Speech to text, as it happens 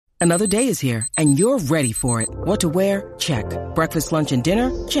Another day is here, and you're ready for it. What to wear? Check. Breakfast, lunch, and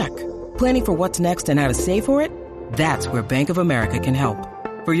dinner? Check. Planning for what's next and how to save for it? That's where Bank of America can help.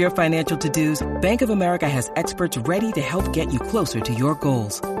 For your financial to-dos, Bank of America has experts ready to help get you closer to your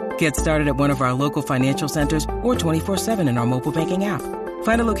goals. Get started at one of our local financial centers or 24/7 in our mobile banking app.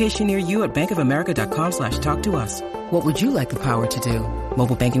 Find a location near you at bankofamerica.com/talktous. What would you like the power to do?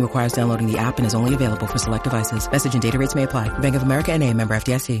 Mobile banking requires downloading the app and is only available for select devices. Message and data rates may apply. Bank of America N.A., member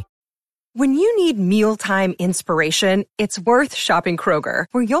FDIC. When you need mealtime inspiration, it's worth shopping Kroger,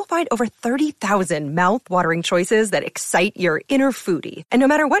 where you'll find over 30,000 mouth-watering choices that excite your inner foodie. And no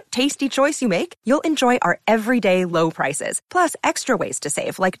matter what tasty choice you make, you'll enjoy our everyday low prices, plus extra ways to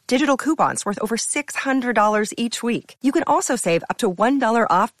save, like digital coupons worth over $600 each week. You can also save up to $1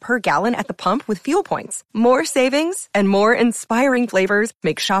 off per gallon at the pump with fuel points. More savings and more inspiring flavors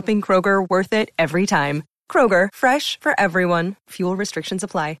make shopping Kroger worth it every time. Kroger, fresh for everyone. Fuel restrictions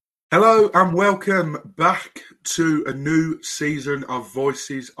apply. Hello and welcome back to a new season of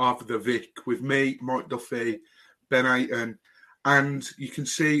Voices of the Vic with me, Mike Duffy, Ben Ayton, and you can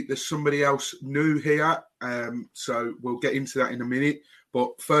see there's somebody else new here, so we'll get into that in a minute.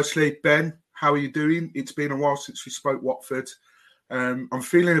 But firstly, Ben, how are you doing? It's been a while since we spoke Watford. I'm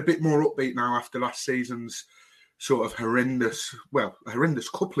feeling a bit more upbeat now after last season's sort of horrendous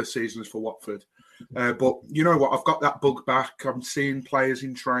couple of seasons for Watford. But you know what? I've got that bug back. I'm seeing players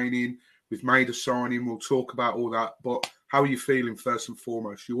in training. We've made a signing. We'll talk about all that. But how are you feeling first and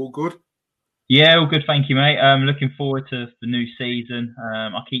foremost? You all good? Yeah, all good. Thank you, mate. Looking forward to the new season.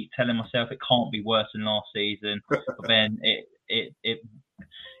 I keep telling myself it can't be worse than last season. But then it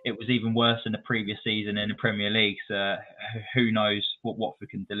was even worse than the previous season in the Premier League. So who knows what Watford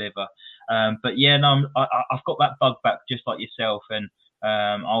can deliver. But yeah, no, I've got that bug back just like yourself. And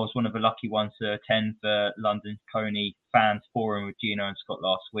I was one of the lucky ones to attend the London Coney Fans Forum with Gino and Scott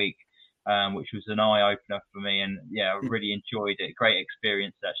last week, which was an eye-opener for me. And yeah, I really enjoyed it. Great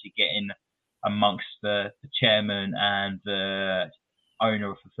experience to actually get in amongst the chairman and the owner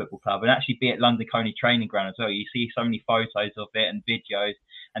of the football club and actually be at London Coney training ground as well. You see so many photos of it and videos,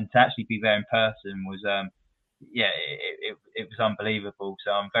 and to actually be there in person was, it was unbelievable.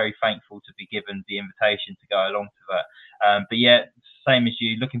 So I'm very thankful to be given the invitation to go along to that. But yeah, same as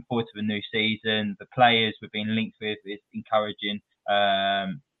you, looking forward to the new season. The players we've been linked with is encouraging,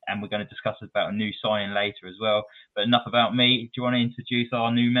 and we're going to discuss about a new signing later as well. But enough about me. Do you want to introduce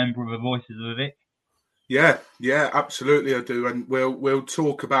our new member of the Voices of the Vic? Yeah, absolutely I do. And we'll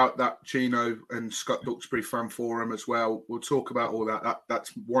talk about that Gino and Scott Duxbury fan forum as well. We'll talk about all that.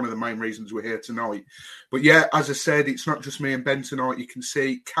 That's one of the main reasons we're here tonight. But yeah, as I said, it's not just me and Ben tonight. You can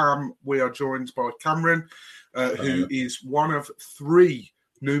see Cam. We are joined by Cameron, who is one of 3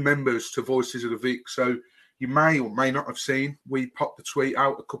 new members to Voices of the Vic. So you may or may not have seen, we popped the tweet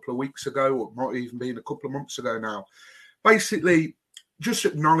out a couple of weeks ago, or it might even been a couple of months ago now. Basically, just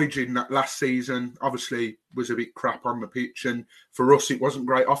acknowledging that last season obviously was a bit crap on the pitch, and for us it wasn't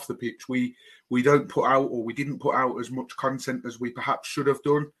great off the pitch. We didn't put out as much content as we perhaps should have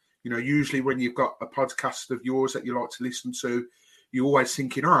done. You know, usually when you've got a podcast of yours that you like to listen to, you're always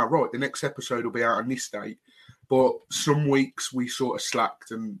thinking, right, the next episode will be out on this date. But some weeks we sort of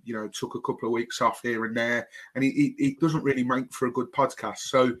slacked and, you know, took a couple of weeks off here and there, and it doesn't really make for a good podcast.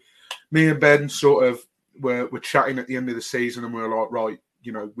 So me and Ben sort of we're chatting at the end of the season, and we're like, right,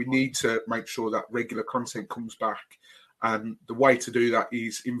 you know, we need to make sure that regular content comes back. And the way to do that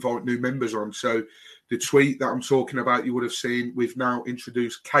is invite new members on. So the tweet that I'm talking about, you would have seen, we've now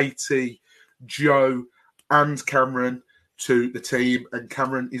introduced Katie, Joe, and Cameron to the team. And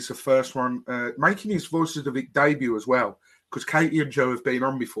Cameron is the first one making his Voices of the Vic debut as well, because Katie and Joe have been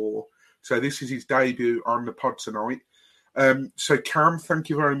on before. So this is his debut on the pod tonight. So Cam, thank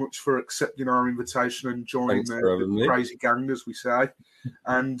you very much for accepting our invitation and joining the crazy gang, as we say.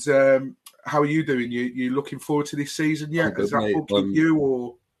 And how are you doing? You looking forward to this season yet? Has that book hit you,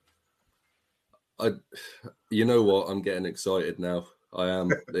 or? You know what? I'm getting excited now. I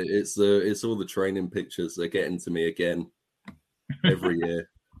am. It's all the training pictures. They're getting to me again every year.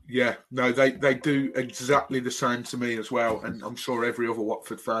 Yeah, no, they do exactly the same to me as well, and I'm sure every other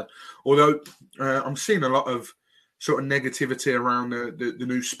Watford fan. Although I'm seeing a lot of sort of negativity around the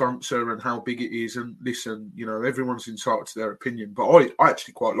new sponsor and how big it is. And listen, you know, everyone's entitled to their opinion, but I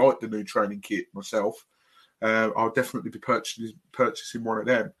actually quite like the new training kit myself. I'll definitely be purchasing one of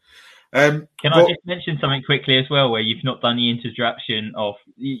them. Can I just mention something quickly as well, where you've not done the introduction of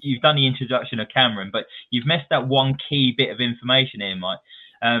Cameron, but you've messed up one key bit of information here, Mike.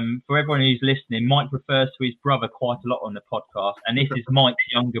 For everyone who's listening, Mike refers to his brother quite a lot on the podcast, and this is Mike's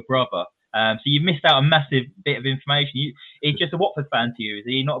younger brother. So you've missed out a massive bit of information. He's just a Watford fan to you, is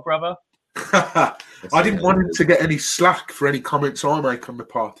he not a brother? I didn't want him to get any slack for any comments I make on the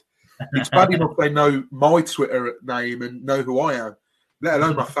pod. It's bad enough they know my Twitter name and know who I am, let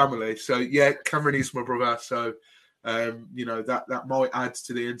alone my family. So, yeah, Cameron is my brother. So, that might add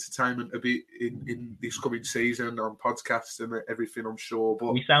to the entertainment a bit in this coming season on podcasts and everything, I'm sure.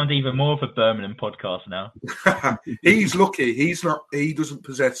 But we sound even more of a Birmingham podcast now. He's lucky. He doesn't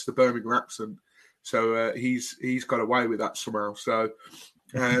possess the Birmingham accent. So he's got away with that somehow. So,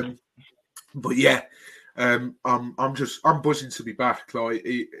 but yeah, I'm buzzing to be back. Like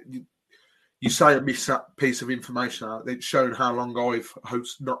you say, I missed that piece of information out. It's shown how long I've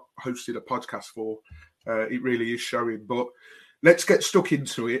not hosted a podcast for. It really is showing. But let's get stuck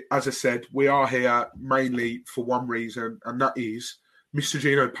into it. As I said, we are here mainly for one reason, and that is Mr.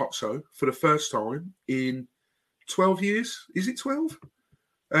 Gino Pozzo for the first time in 12 years. Is it 12?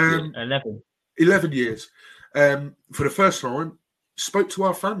 11. 11 years. For the first time, spoke to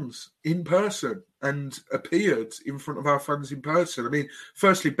our fans in person and appeared in front of our fans in person. I mean,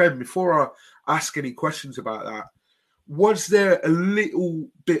 firstly, Ben, before I ask any questions about that, was there a little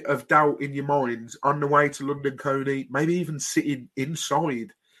bit of doubt in your mind on the way to London Coney, maybe even sitting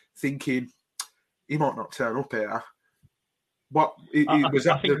inside, thinking he might not turn up here? Was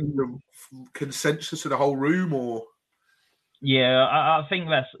that the consensus of the whole room, or? Yeah, I think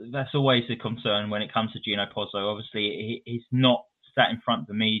that's always a concern when it comes to Gino Pozzo. Obviously, he's not sat in front of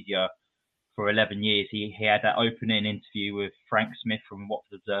the media for 11 years. He had that opening interview with Frank Smith from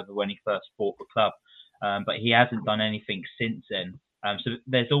Watford Observer when he first bought the club. But he hasn't done anything since then. So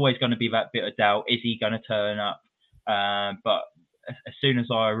there's always going to be that bit of doubt. Is he going to turn up? But as soon as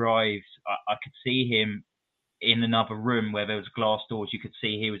I arrived, I could see him in another room where there was glass doors. You could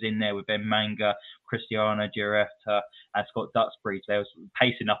see he was in there with Ben Manga, Cristiano Gioretta, and Scott Duxbury. They was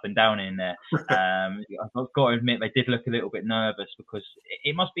pacing up and down in there. I've got to admit, they did look a little bit nervous because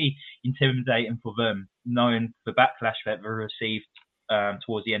it must be intimidating for them, knowing the backlash that they received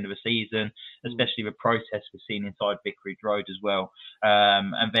towards the end of the season, especially the protests we've seen inside Vicarage Road as well.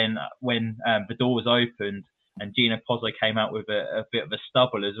 And then when the door was opened and Gino Pozzo came out with a bit of a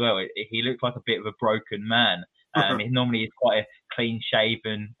stubble as well, he looked like a bit of a broken man. He normally is quite a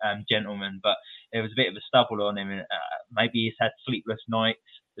clean-shaven gentleman, but there was a bit of a stubble on him. And, maybe he's had sleepless nights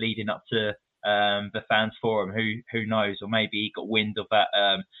leading up to the fans forum. Who knows? Or maybe he got wind of that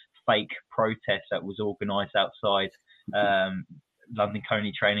fake protest that was organised outside London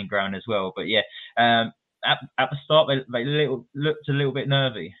Coney training ground as well. But yeah, at the start they looked a little bit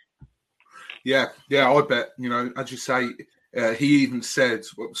nervy. Yeah, I bet. As you say, he even said,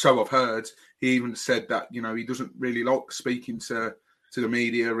 so I've heard, he even said that he doesn't really like speaking to the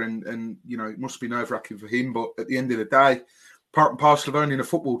media, and it must be nerve-wracking for him. But at the end of the day, part and parcel of owning a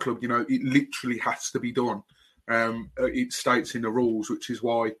football club, it literally has to be done. It states in the rules, which is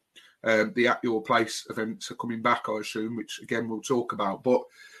why the At Your Place events are coming back, I assume, which again we'll talk about. But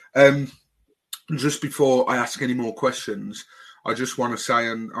just before I ask any more questions, I just want to say,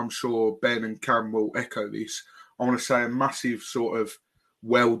 and I'm sure Ben and Cam will echo this, I want to say a massive sort of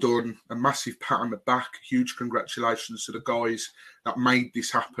well done, a massive pat on the back, huge congratulations to the guys that made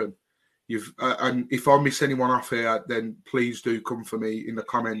this happen. And if I miss anyone off here, then please do come for me in the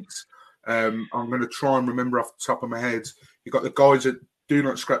comments. I'm going to try and remember off the top of my head. You've got the guys that Do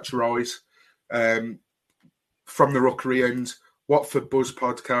Not Scratch Your Eyes, From the Rookery End, Watford Buzz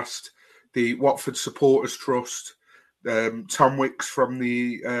Podcast, the Watford Supporters Trust, Tom Wicks from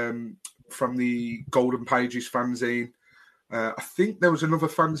the Golden Pages fanzine. I think there was another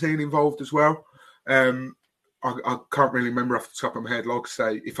fanzine involved as well. I can't really remember off the top of my head. Like I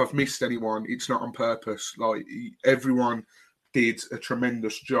say, if I've missed anyone, it's not on purpose. Like, everyone did a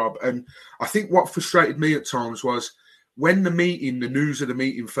tremendous job. And I think what frustrated me at times was when the news of the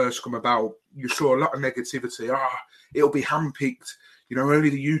meeting first come about, you saw a lot of negativity. It'll be handpicked. Only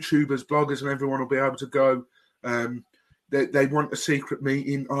the YouTubers, bloggers, and everyone will be able to go. They want a secret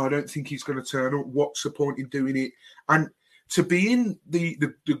meeting. I don't think he's going to turn up. What's the point in doing it? And to be in the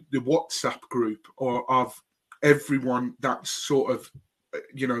WhatsApp group or of everyone that's sort of,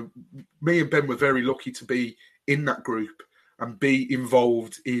 me and Ben were very lucky to be in that group and be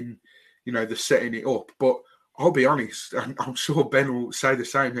involved in, the setting it up. But I'll be honest, and I'm sure Ben will say the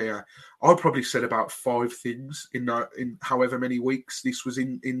same here. I probably said about 5 things in however many weeks this was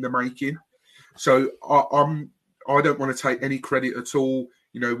in the making. So I don't want to take any credit at all.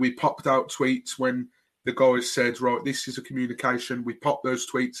 We popped out tweets when the guys said, right, this is a communication. We popped those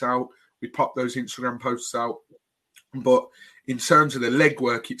tweets out. We popped those Instagram posts out. But in terms of the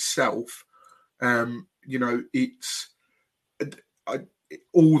legwork itself,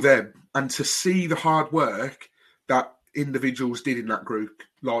 all them, and to see the hard work that individuals did in that group,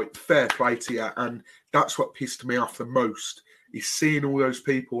 like, fair play to you. And that's what pissed me off the most, is seeing all those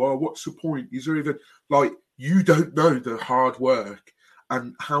people. Oh, what's the point? Is there even, like, you don't know the hard work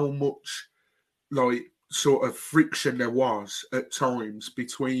and how much, like, sort of friction there was at times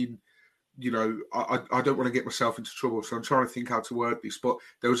between, you know, I don't want to get myself into trouble, so I'm trying to think how to word this, but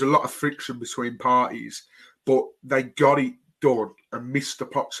there was a lot of friction between parties, but they got it done, and Mr.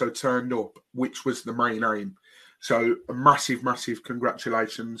 Pozzo turned up, which was the main aim. So a massive, massive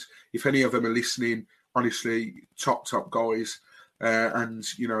congratulations. If any of them are listening, honestly, top guys, and,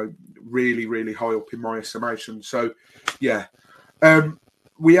 you know, really, really high up in my estimation. So, yeah.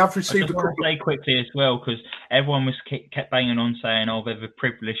 We have received. I just want to say quickly as well, because everyone was kept banging on saying, "Oh, they're the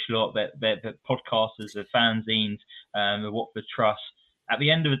privileged lot, that podcasters, the fanzines, the Watford Trust." At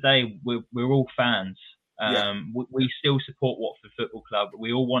the end of the day, we're all fans. We still support Watford Football Club.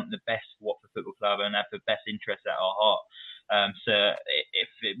 We all want the best for Watford Football Club and have the best interest at our heart. So if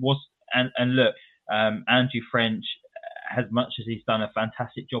it was, and look, Andrew French, as much as he's done a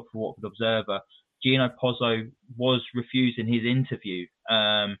fantastic job for Watford Observer, Gino Pozzo was refusing his interview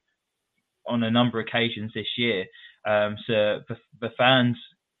on a number of occasions this year. So the fans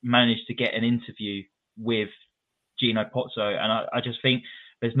managed to get an interview with Gino Pozzo, and I just think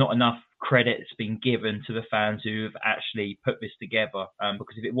there's not enough credit's been given to the fans who have actually put this together.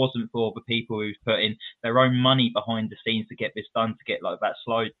 Because if it wasn't for the people who've put in their own money behind the scenes to get this done, to get like that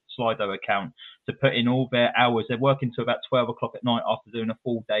Slido account, to put in all their hours, they're working till about 12 o'clock at night after doing a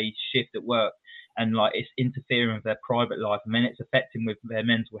full day shift at work. And like, it's interfering with their private life, and then it's affecting with their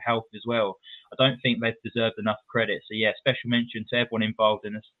mental health as well. I don't think they've deserved enough credit. So yeah, special mention to everyone involved,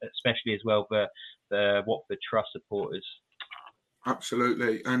 and especially as well the Watford Trust supporters.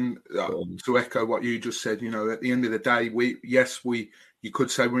 Absolutely. And to echo what you just said, you know, at the end of the day, you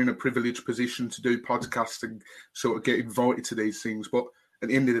could say we're in a privileged position to do podcasts and sort of get invited to these things, but at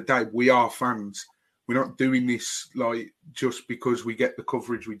the end of the day, we are fans. We're not doing this like just because we get the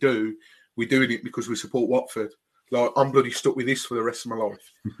coverage we do. We're doing it because we support Watford. Like, I'm bloody stuck with this for the rest of my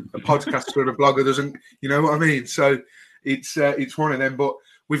life. A podcaster and a blogger doesn't, you know what I mean? So it's one of them. But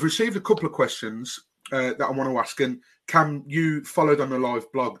we've received a couple of questions that I want to ask. And Cam, you followed on the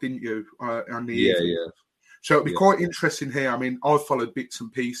live blog, didn't you? Yeah. So it'd be quite interesting here. I mean, I followed bits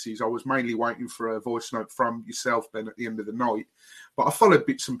and pieces. I was mainly waiting for a voice note from yourself, Ben, at the end of the night. But I followed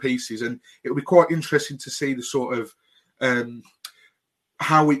bits and pieces, and it would be quite interesting to see the sort of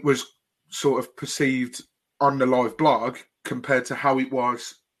how it was sort of perceived on the live blog compared to how it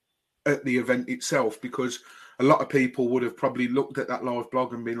was at the event itself, because a lot of people would have probably looked at that live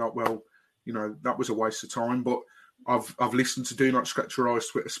blog and been like, well, you know, that was a waste of time. But I've listened to Do Not Scratch Your Eyes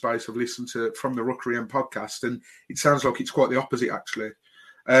Twitter space. I've listened to From the Rookery End podcast, and it sounds like it's quite the opposite, actually.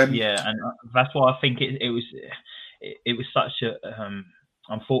 Yeah, and that's why I think it was such a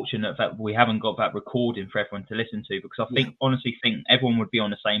unfortunate that we haven't got that recording for everyone to listen to, because I honestly think everyone would be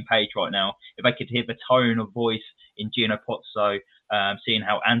on the same page right now if they could hear the tone of voice in Gino Pozzo, seeing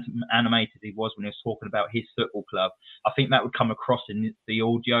how animated he was when he was talking about his football club. I think that would come across in the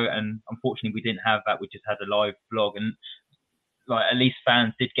audio, and unfortunately we didn't have that. We just had a live blog, and like, at least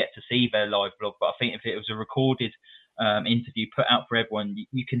fans did get to see their live blog. But I think if it was a recorded interview put out for everyone,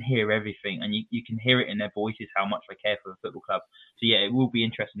 you can hear everything, and you can hear it in their voices how much they care for the football club. So yeah, it will be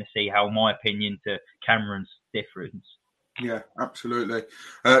interesting to see how my opinion to Cameron's differs. Yeah, absolutely.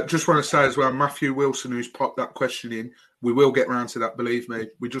 Just want to say as well, Matthew Wilson, who's popped that question in, we will get round to that, believe me.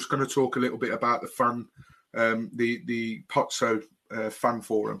 We're just going to talk a little bit about the fan, the Pozzo fan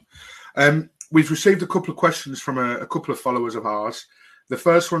forum. We've received a couple of questions from a couple of followers of ours. The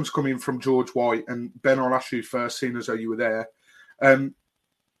first one's coming from George White, and Ben, I'll ask you first, seeing as though you were there.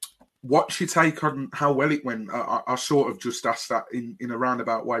 What's your take on how well it went? I sort of just asked that in a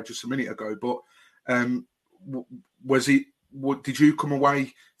roundabout way just a minute ago, but did you come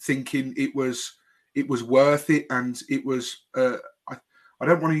away thinking it was worth it, and it was I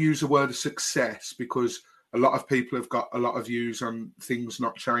don't want to use the word of success, because a lot of people have got a lot of views on things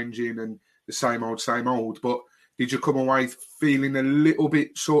not changing and the same old, but did you come away feeling a little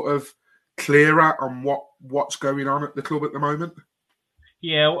bit sort of clearer on what's going on at the club at the moment?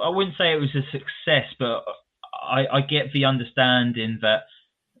 Yeah, I wouldn't say it was a success, but I get the understanding that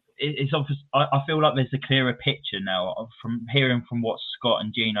it's obvious. I feel like there's a clearer picture now from hearing from what Scott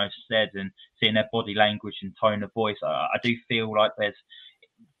and Gino said and seeing their body language and tone of voice. I do feel like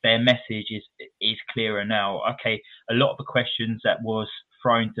their message is clearer now. Okay, a lot of the questions that was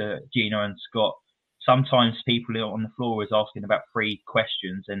thrown to Gino and Scott sometimes people on the floor was asking about 3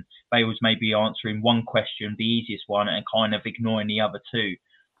 questions, and they was maybe answering one question, the easiest one, and kind of ignoring the other 2.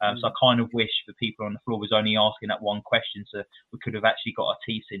 So I kind of wish the people on the floor was only asking that one question, so we could have actually got our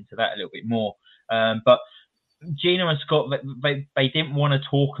teeth into that a little bit more. But Gino and Scott, they didn't want to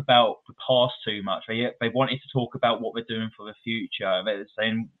talk about the past too much. They wanted to talk about what we're doing for the future. They're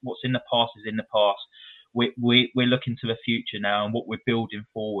saying what's in the past is in the past. We're looking to the future now and what we're building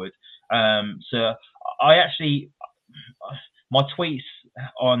forward. So I actually, my tweets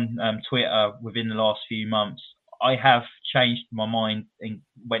on Twitter within the last few months, I have changed my mind and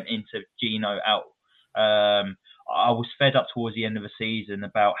went into Gino out. I was fed up towards the end of the season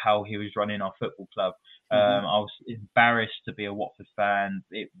about how he was running our football club. I was embarrassed to be a Watford fan.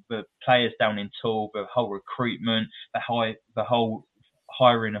 The players down in Tull, the whole recruitment, the whole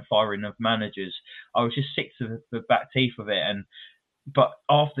hiring and firing of managers. I was just sick to the back teeth of it. But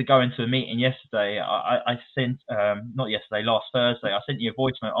after going to a meeting yesterday, I sent, last Thursday, I sent you a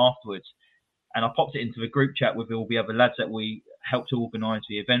voice note afterwards, and I popped it into the group chat with all the other lads that we helped to organise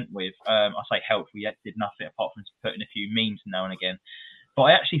the event with. I say helped, we did nothing apart from putting a few memes now and again. But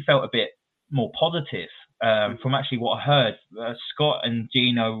I actually felt a bit more positive from actually what I heard. Scott and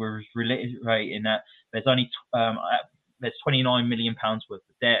Gino were reiterating that there's only there's £29 million worth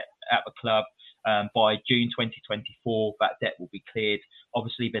of debt at the club. By June 2024, that debt will be cleared.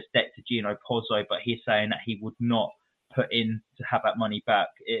 Obviously, there's debt to Gino Pozzo, but he's saying that he would not put in to have that money back.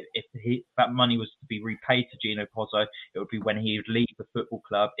 If that money was to be repaid to Gino Pozzo, it would be when he would leave the football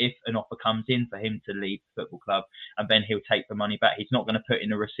club, if an offer comes in for him to leave the football club, and then he'll take the money back. He's not going to put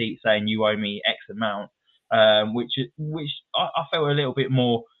in a receipt saying you owe me X amount, which I felt a little bit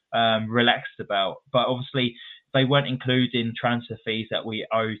more relaxed about. But obviously, they weren't including transfer fees that we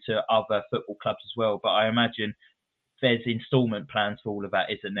owe to other football clubs as well. But I imagine there's instalment plans for all of that,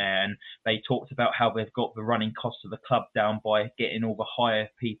 isn't there? And they talked about how they've got the running costs of the club down by getting all the higher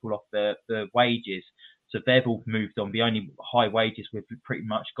people off the wages. So they've all moved on. The only high wages we've pretty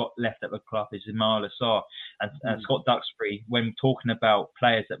much got left at the club is Ismail Assar and Scott Duxbury. When talking about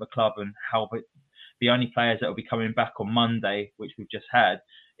players at the club and how the only players that will be coming back on Monday, which we've just had,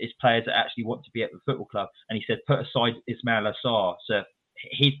 is players that actually want to be at the football club. And he said, put aside Ismail Assar. So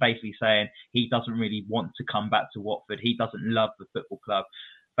he's basically saying he doesn't really want to come back to Watford. He doesn't love the football club.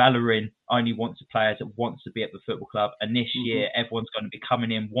 Valérien only wants players that wants to be at the football club. And this year, everyone's going to be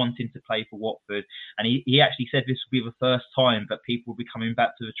coming in wanting to play for Watford. And he actually said this will be the first time that people will be coming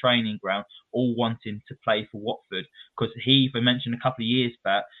back to the training ground all wanting to play for Watford. Because he even mentioned a couple of years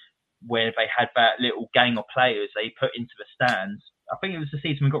back where they had that little gang of players they put into the stands. I think it was the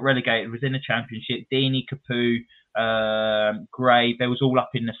season we got relegated. It was in the Championship. Deeney, Capu, Gray, they was all up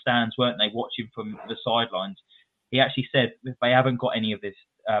in the stands, weren't they, watching from the sidelines. He actually said they haven't got any of this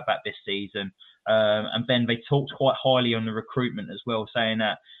back this season. And then they talked quite highly on the recruitment as well, saying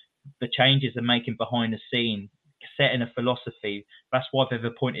that the changes they're making behind the scene, setting a philosophy. That's why they've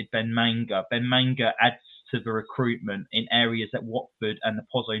appointed Ben Manga. Ben Manga adds to the recruitment in areas that Watford and the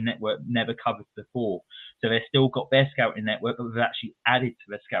Pozzo network never covered before. So they've still got their scouting network, but they've actually added to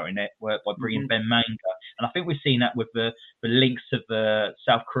their scouting network by bringing Ben Manga. And I think we've seen that with the links to the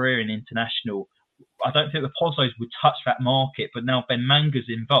South Korean international. I don't think the Pozzos would touch that market, but now Ben Manga's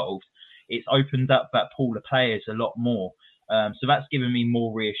involved, it's opened up that pool of players a lot more. So that's given me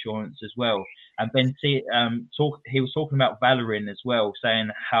more reassurance as well. And then he was talking about Valérien as well, saying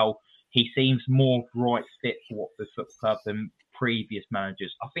how he seems more right fit for Watford Football Club than previous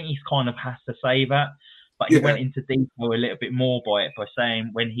managers. I think he's kind of has to say that, but he went into detail a little bit more by saying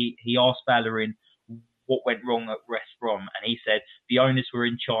when he asked Valérien what went wrong at West Brom, and he said the owners were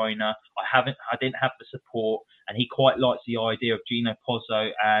in China. I didn't have the support, and he quite likes the idea of Gino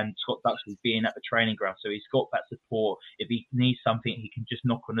Pozzo and Scott Duxbury being at the training ground. So he's got that support. If he needs something, he can just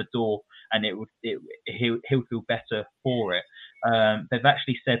knock on the door, and he'll feel better for it. They've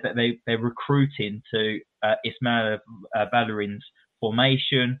actually said that they're recruiting to Ismail Valérien's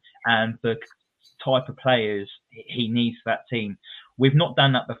formation and the type of players he needs for that team. We've not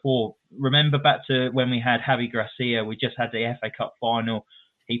done that before. Remember back to when we had Javi Gracia, we just had the FA Cup final.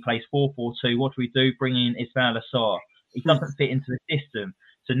 He plays 4-4-2. What do? Bring in Ismail Assar. He doesn't fit into the system.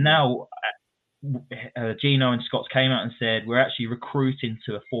 So now Gino and Scott came out and said, we're actually recruiting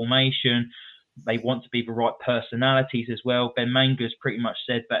to a formation. They want to be the right personalities as well. Ben Manga's pretty much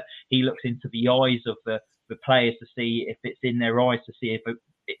said that he looks into the eyes of the players to see if it's in their eyes, to see if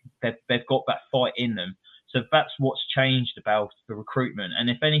they've got that fight in them. So that's what's changed about the recruitment. And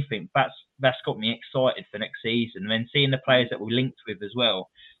if anything, that's got me excited for next season. And then seeing the players that we're linked with as well,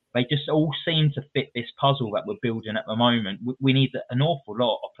 they just all seem to fit this puzzle that we're building at the moment. We need an awful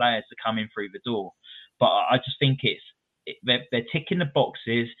lot of players to come in through the door. But I just think they're ticking the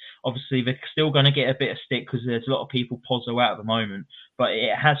boxes. Obviously, they're still going to get a bit of stick because there's a lot of people Pozzo out at the moment. But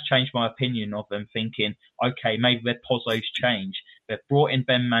it has changed my opinion of them, thinking, okay, maybe their Pozzo's changed. They've brought in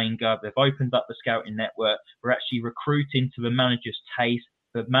Ben Manga. They've opened up the scouting network. We're actually recruiting to the manager's taste.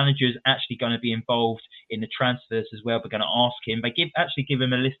 The manager's actually going to be involved in the transfers as well. We're going to ask him. They actually give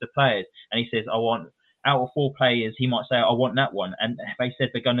him a list of players, and he says, I want, out of 4 players, he might say, I want that one. And they said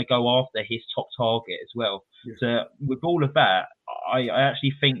they're going to go after his top target as well. Yeah. So with all of that, I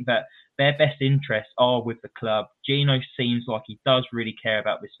actually think that their best interests are with the club. Gino seems like he does really care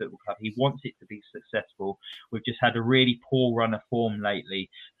about this football club. He wants it to be successful. We've just had a really poor run of form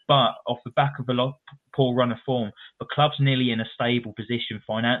lately. But off the back of a poor run of form, the club's nearly in a stable position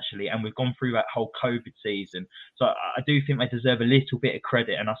financially, and we've gone through that whole COVID season. So I do think they deserve a little bit of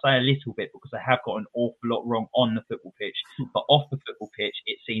credit, and I say a little bit because they have got an awful lot wrong on the football pitch. But off the football pitch,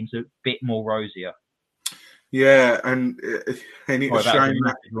 it seems a bit more rosier. Yeah, and it's shame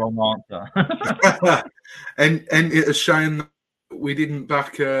that wrong answer. and it's a shame that we didn't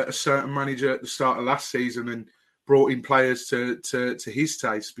back a certain manager at the start of last season and brought in players to his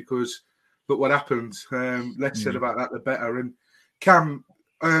taste, because look what happened. Less said about that, the better. And Cam,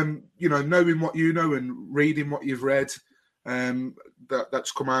 knowing what you know and reading what you've read,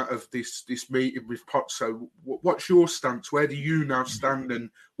 that's come out of this meeting with Pozzo. What's your stance? Where do you now stand, and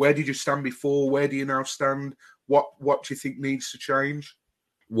where did you stand before? Where do you now stand? What do you think needs to change?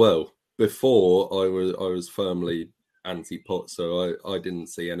 Well, before I was firmly anti-Pozzo. I didn't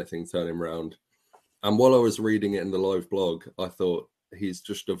see anything turn him round. And while I was reading it in the live blog, I thought he's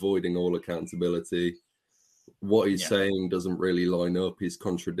just avoiding all accountability. What he's saying doesn't really line up. He's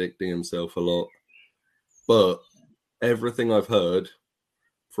contradicting himself a lot. But everything I've heard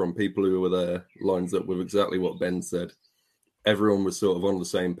from people who were there lines up with exactly what Ben said. Everyone was sort of on the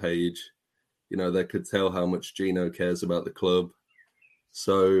same page. You know, they could tell how much Gino cares about the club.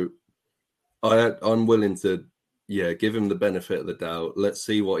 So I'm willing to, give him the benefit of the doubt. Let's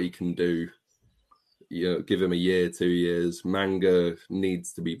see what he can do. Give him a year, 2 years. Manga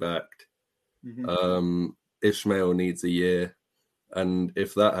needs to be backed. Mm-hmm. Ishmael needs a year. And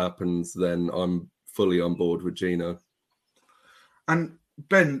if that happens, then I'm fully on board with Gino. And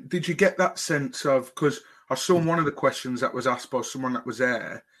Ben, did you get that sense of, because I saw one of the questions that was asked by someone that was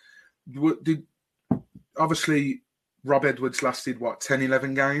there, obviously Rob Edwards lasted, 10,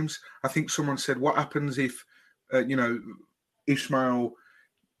 11 games? I think someone said, what happens if, Ishmael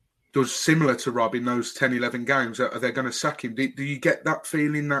does similar to Rob in those 10, 11 games? Are they going to sack him? Do you get that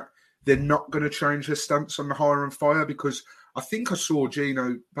feeling that they're not going to change their stance on the hire and fire? Because I think I saw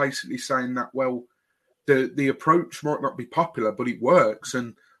Gino basically saying that, well, the approach might not be popular, but it works.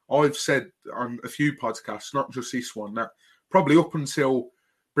 And I've said on a few podcasts, not just this one, that probably up until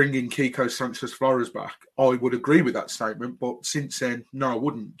bringing Kiko Sanchez-Flores back, I would agree with that statement. But since then, no, I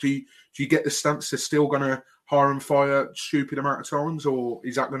wouldn't. Do you get the stance they're still going to hire and fire stupid amount of times, or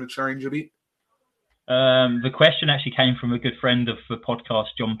is that going to change a bit? The question actually came from a good friend of the podcast,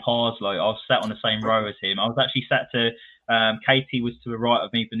 John Parslow. I was sat on the same row as him. I was actually sat to, Katie was to the right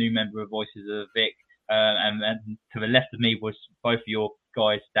of me, the new member of Voices of Vic, and to the left of me was both of your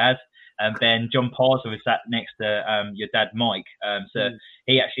guys' dads. And then John Parslow was sat next to your dad, Mike. So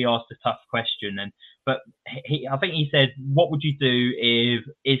he actually asked a tough question. But I think he said, what would you do if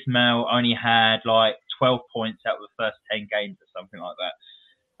Ismail only had 12 points out of the first 10 games or something like that?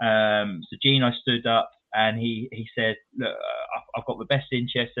 So Gino stood up and he said, look, I've got the best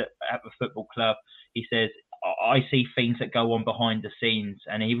interest at the football club. He says, I see things that go on behind the scenes.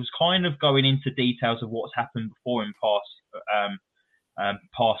 And he was kind of going into details of what's happened before in past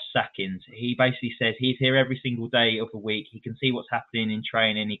sackings. He basically says he's here every single day of the week. He can see what's happening in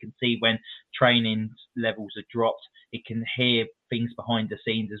training. He can see when training levels are dropped. He can hear things behind the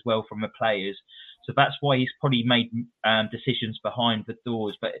scenes as well from the players. So that's why he's probably made decisions behind the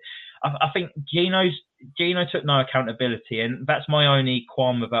doors. But I think Gino took no accountability, and that's my only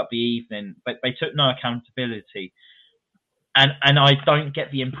qualm about the evening. But they took no accountability. And I don't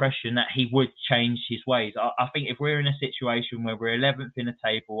get the impression that he would change his ways. I think if we're in a situation where we're 11th in the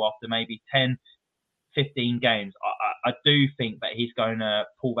table after maybe 10, 15 games, I do think that he's going to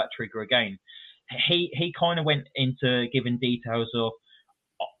pull that trigger again. He kind of went into giving details of,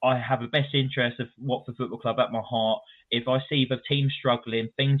 I have a best interest of Watford Football Club at my heart. If I see the team struggling,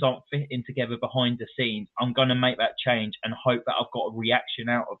 things aren't fitting together behind the scenes, I'm going to make that change and hope that I've got a reaction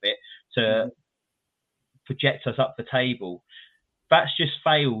out of it to project us up the table. that's just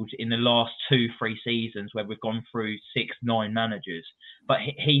failed in the last 2-3 seasons where we've gone through 6-9 managers. But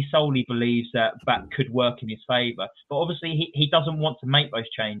he solely believes that could work in his favour. But obviously he doesn't want to make those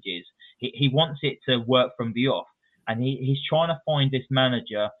changes. He wants it to work from the off. And he's trying to find this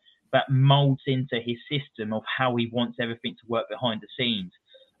manager that moulds into his system of how he wants everything to work behind the scenes.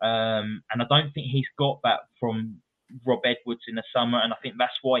 And I don't think he's got that from Rob Edwards in the summer, and I think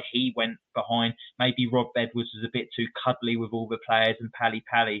that's why he went behind. Maybe Rob Edwards was a bit too cuddly with all the players and pally,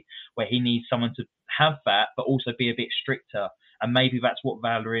 where he needs someone to have that, but also be a bit stricter. And maybe that's what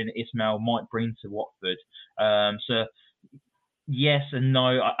Valérien Ismaël might bring to Watford. So yes and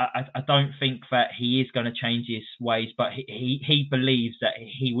no. I don't think that he is going to change his ways, but he believes that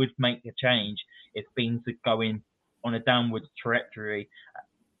he would make a change if things are going on a downward trajectory,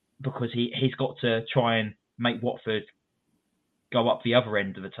 because he's got to try and make Watford go up the other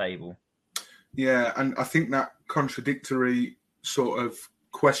end of the table. Yeah, and I think that contradictory sort of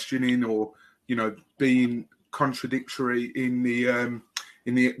questioning, or being contradictory in the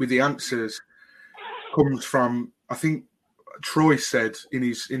with the answers, comes from, I think Troy said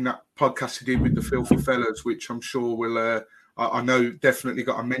in that podcast he did with the Filthy Fellas, which I'm sure will I know definitely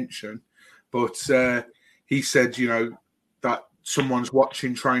got a mention, but he said that someone's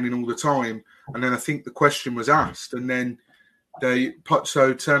watching training all the time. And then I think the question was asked, and then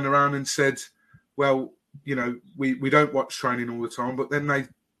Pozzo turned around and said, well, we don't watch training all the time. But then they,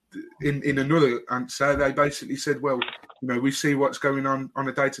 in another answer, they basically said, well, we see what's going on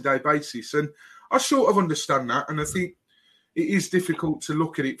a day-to-day basis. And I sort of understand that. And I think it is difficult to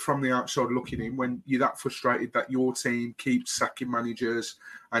look at it from the outside looking in when you're that frustrated that your team keeps sacking managers,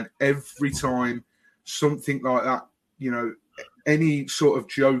 and every time something like that, any sort of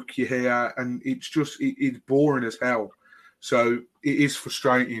joke you hear, and it's boring as hell. So it is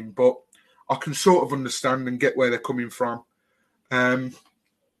frustrating, but I can sort of understand and get where they're coming from.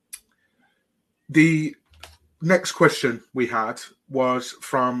 The next question we had was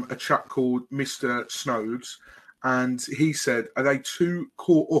from a chap called Mr. Snodes, and he said, are they too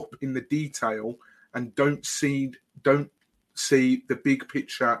caught up in the detail and don't see the big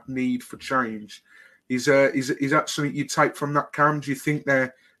picture need for change? Is that something you take from that, Cam? Do you think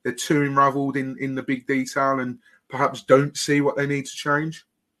they're too enravelled in the big detail and perhaps don't see what they need to change?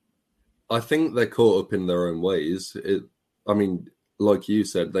 I think they're caught up in their own ways. Like you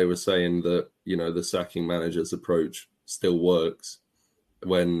said, they were saying that, the sacking managers approach still works,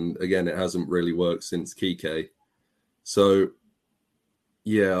 when, again, it hasn't really worked since Kike. So,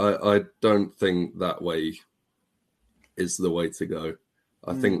 yeah, I don't think that way is the way to go.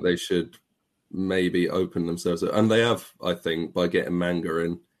 I think they should maybe open themselves up. And they have, I think, by getting Manga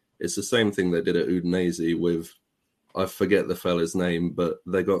in. It's the same thing they did at Udinese with, I forget the fella's name, but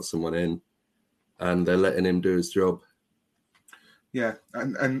they got someone in and they're letting him do his job. Yeah,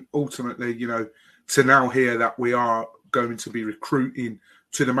 and ultimately, to now hear that we are going to be recruiting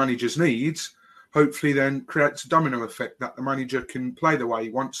to the manager's needs, hopefully then creates a domino effect that the manager can play the way he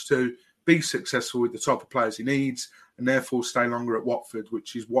wants to, be successful with the type of players he needs, and therefore stay longer at Watford,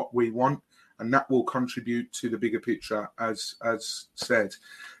 which is what we want. And that will contribute to the bigger picture, as said.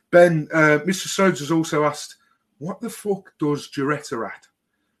 Ben, Mr. Sodes has also asked, what the fuck does Giuretta at?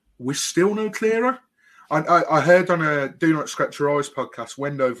 We're still no clearer? I heard on a Do Not Scratch Your Eyes podcast,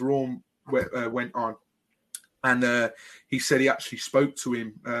 Wendover Orm went on, and he said he actually spoke to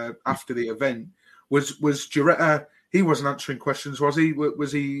him after the event. Was Giuretta, he wasn't answering questions, was he?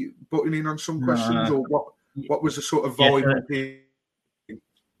 Was he butting in on some questions, or what was the sort of vibe?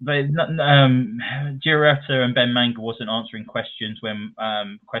 Giuretta and Ben Manga wasn't answering questions when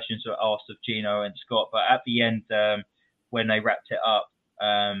questions were asked of Gino and Scott, but at the end, when they wrapped it up,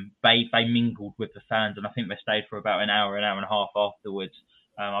 they mingled with the fans, and I think they stayed for about an hour and a half afterwards.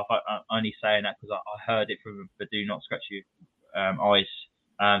 I'm only saying that because I heard it from the Do Not Scratch Your Eyes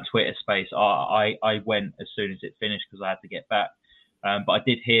Twitter space. I went as soon as it finished because I had to get back, but I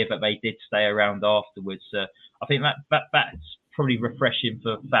did hear that they did stay around afterwards. I think that's probably refreshing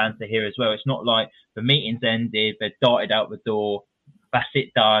for fans to hear as well. It's not like the meeting's ended, they're darted out the door, that's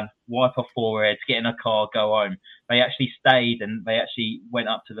it, done, wipe off foreheads, get in a car, go home. They actually stayed and they actually went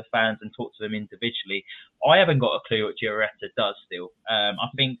up to the fans and talked to them individually. I haven't got a clue what Giuretta does still. I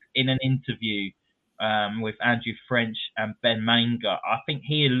think in an interview with Andrew French and Ben Manga, I think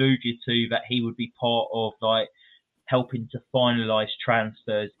he alluded to that he would be part of like helping to finalise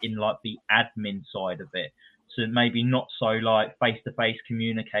transfers in like the admin side of it. So maybe not so like face-to-face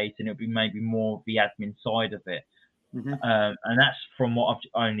communicating, it'll be maybe more the admin side of it. Mm-hmm. And that's from what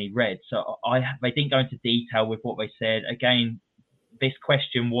I've only read. So they didn't go into detail with what they said. Again, this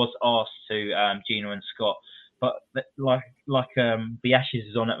question was asked to Gino and Scott, but like the Ashes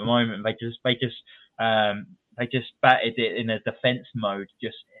is on at the moment, they just batted it in a defence mode,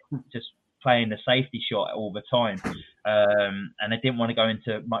 just playing the safety shot all the time, and they didn't want to go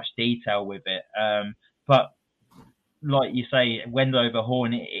into much detail with it. But like you say, Wendover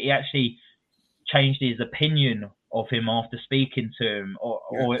Hornet, he actually changed his opinion of him after speaking to him,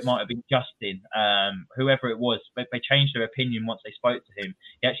 or it might have been Justin, whoever it was. But they changed their opinion once they spoke to him.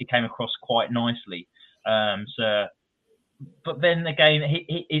 He actually came across quite nicely. But then again,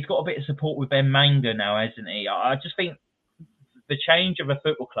 he's got a bit of support with Ben Manga now, hasn't he? I just think the change of a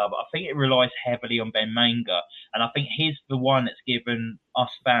football club, I think it relies heavily on Ben Manga, and I think he's the one that's given us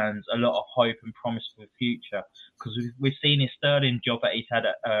fans a lot of hope and promise for the future, because we've seen his sterling job that he's had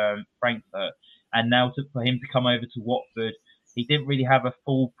at Frankfurt, and now for him to come over to Watford, he didn't really have a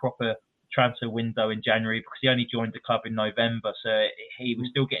full proper transfer window in January because he only joined the club in November, so he was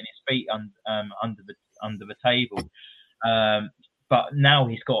still getting his feet under the table. But now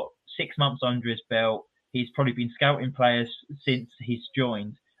he's got 6 months under his belt. He's probably been scouting players since he's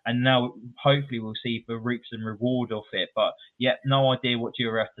joined, and now hopefully we'll see the reaps and reward of it. But yeah, no idea what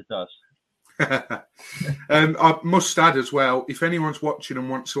Gioretta does. I must add as well, if anyone's watching and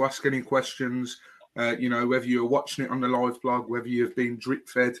wants to ask any questions, whether you're watching it on the live blog, whether you've been drip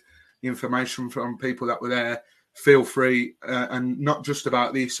fed information from people that were there, feel free, and not just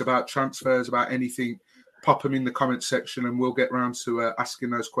about this, about transfers, about anything, pop them in the comment section and we'll get round to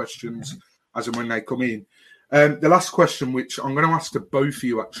asking those questions as and when they come in. The last question, which I'm going to ask to both of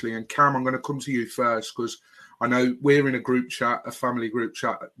you actually, and Cam, I'm going to come to you first because I know we're in a group chat, a family group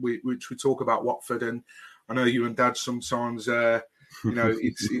chat, which we talk about Watford, and I know you and Dad sometimes,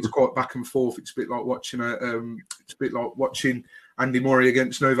 it's quite back and forth. It's a bit like watching Andy Murray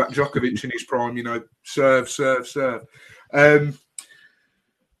against Novak Djokovic in his prime. Serve.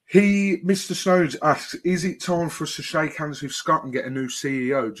 Mr. Snowes asks, is it time for us to shake hands with Scott and get a new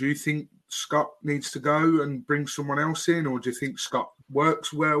CEO? Do you think Scott needs to go and bring someone else in, or do you think Scott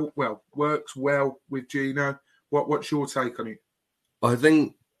works well with Gino? What's your take on it? I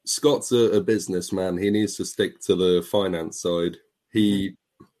think Scott's a businessman. He needs to stick to the finance side. I'm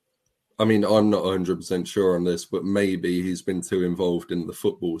not 100% sure on this, but maybe he's been too involved in the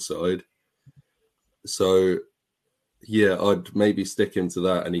football side. So, yeah, I'd maybe stick him to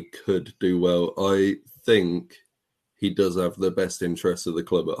that and he could do well. I think he does have the best interests of the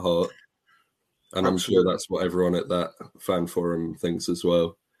club at heart. And I'm sure that's what everyone at that fan forum thinks as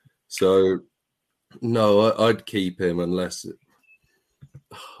well. So, no, I'd keep him unless...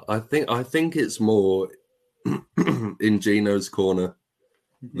 I think it's more in Gino's corner,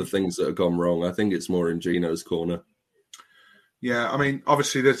 the things that have gone wrong. I think it's more in Gino's corner. Yeah,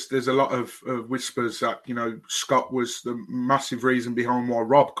 obviously there's a lot of whispers that, Scott was the massive reason behind why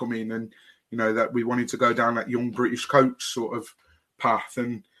Rob come in and, that we wanted to go down that young British coach sort of path.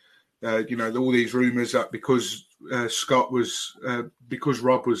 And, all these rumours that because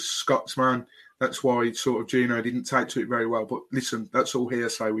Rob was Scott's man, that's why sort of Gino didn't take to it very well. But listen, that's all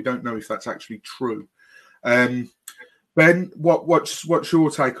hearsay. We don't know if that's actually true. Ben, what's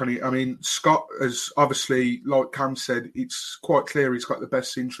your take on it? Scott has obviously, like Cam said, it's quite clear he's got the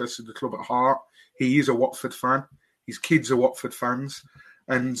best interests of the club at heart. He is a Watford fan. His kids are Watford fans.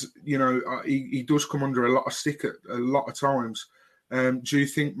 And, he does come under a lot of stick at a lot of times. Do you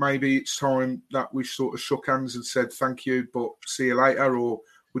think maybe it's time that we sort of shook hands and said thank you, but see you later? Or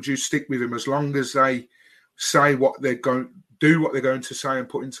would you stick with him as long as they say what they're going to say and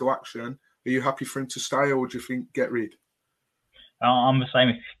put into action? Are you happy for him to stay, or do you think get rid? I'm the same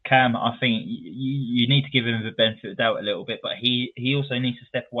with Cam. I think you need to give him the benefit of the doubt a little bit, but he also needs to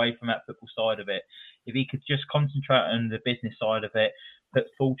step away from that football side of it. If he could just concentrate on the business side of it, put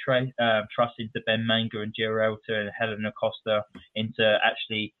full trust into Ben Manga and Giorelta and Helen Acosta into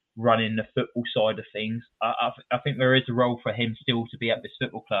actually running the football side of things, I think there is a role for him still to be at this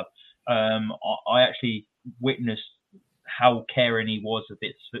football club. I actually witnessed how caring he was of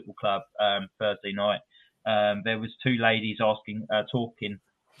this football club Thursday night. There was two ladies talking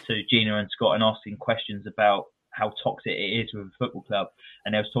to Gino and Scott and asking questions about how toxic it is with a football club,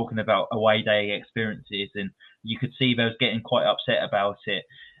 and they was talking about away day experiences, and you could see they was getting quite upset about it.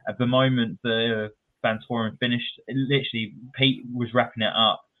 At the moment the fans forum finished, literally Pete was wrapping it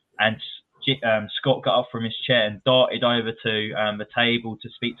up, and Scott got up from his chair and darted over to the table to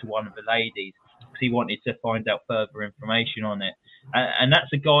speak to one of the ladies because he wanted to find out further information on it. And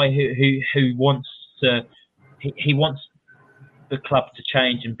that's a guy who wants to. He wants the club to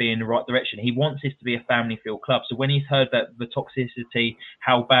change and be in the right direction. He wants this to be a family-filled club. So when he's heard that the toxicity,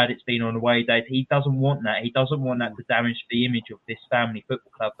 how bad it's been on away days, he doesn't want that. He doesn't want that to damage the image of this family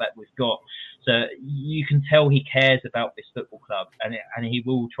football club that we've got. So you can tell he cares about this football club, and he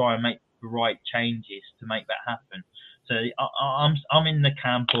will try and make the right changes to make that happen. So I'm in the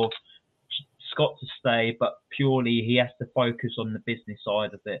camp of Scott to stay, but purely he has to focus on the business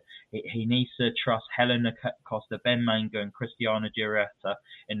side of it. He needs to trust Helena Costa, Ben Manga and Cristiano Giuretta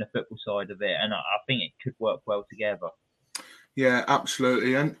in the football side of it, and I think it could work well together. Yeah,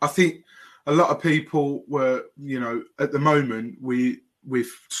 absolutely. And I think a lot of people were, at the moment,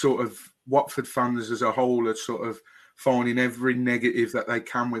 we've sort of Watford fans as a whole are sort of finding every negative that they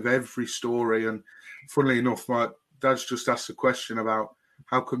can with every story. And funnily enough, my dad's just asked a question about,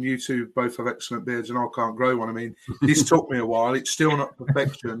 how come you two both have excellent beards and I can't grow one? I mean, this took me a while. It's still not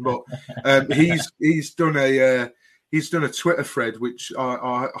perfection, but he's done a Twitter thread which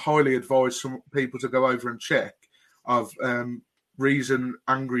I highly advise some people to go over and check. Of reason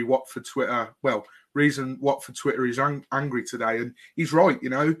angry Watford Twitter. Well, reason Watford Twitter is angry today, and he's right.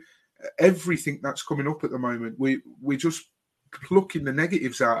 Everything that's coming up at the moment, we're just plucking the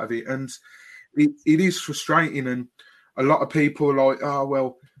negatives out of it, and it is frustrating. And a lot of people are like, oh,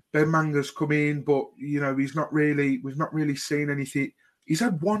 well, Ben Manga's come in, but, we've not really seen anything. He's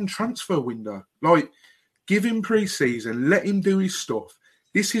had one transfer window. Like, give him pre-season, let him do his stuff.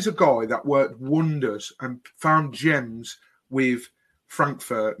 This is a guy that worked wonders and found gems with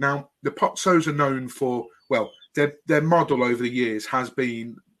Frankfurt. Now, the Pozzos are known for, well, their model over the years has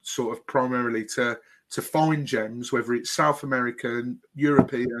been sort of primarily to find gems, whether it's South American,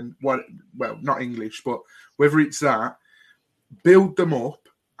 European, well, not English, but whether it's that, build them up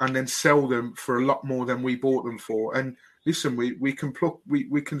and then sell them for a lot more than we bought them for. And listen, we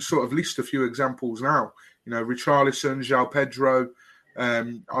can sort of list a few examples now. Richarlison, João Pedro.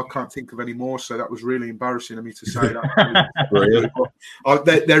 I can't think of any more, so that was really embarrassing of me to say that.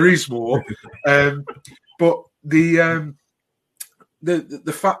 There is more, but the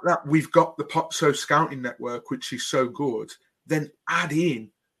fact that we've got the Pozzo scouting network, which is so good, then add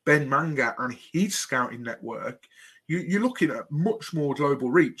in Ben Manga and his scouting network. You're looking at much more global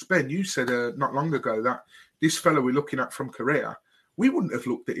reach. Ben, you said not long ago that this fellow we're looking at from Korea, we wouldn't have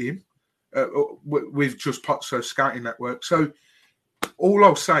looked at him with just Pozzo scouting network. So all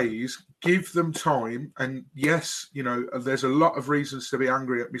I'll say is give them time. And yes, there's a lot of reasons to be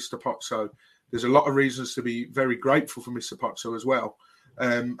angry at Mr. Pozzo. There's a lot of reasons to be very grateful for Mr. Pozzo as well.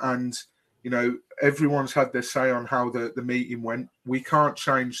 And everyone's had their say on how the meeting went. We can't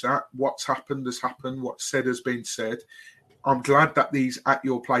change that. What's happened has happened. What's said has been said. I'm glad that these At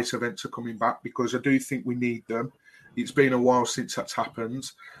Your Place events are coming back because I do think we need them. It's been a while since that's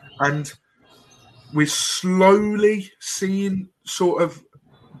happened. And we're slowly seeing sort of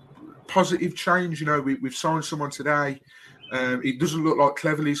positive change. We've signed someone today. It doesn't look like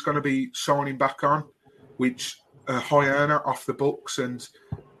Cleverley's going to be signing back on, which high earner off the books. And,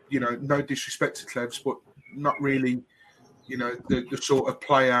 no disrespect to Clevs, but not really, the sort of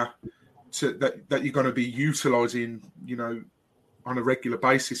player that you're going to be utilising, on a regular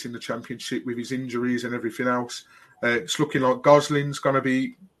basis in the Championship with his injuries and everything else. It's looking like Gosling's going to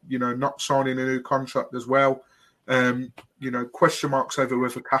be, not signing a new contract as well. Question marks over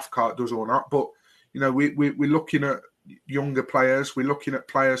whether Cathcart does or not. But, we're looking at younger players. We're looking at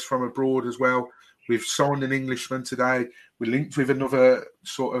players from abroad as well. We've signed an Englishman today. We're linked with another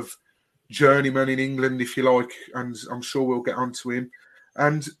sort of journeyman in England, if you like, and I'm sure we'll get onto him.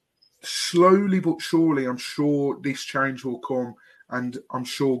 And slowly but surely, I'm sure this change will come, and I'm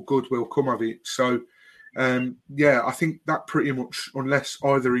sure good will come of it. So, I think that pretty much, unless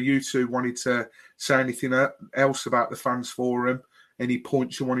either of you two wanted to say anything else about the fans forum, any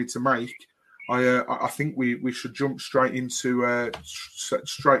points you wanted to make, I think we should jump straight into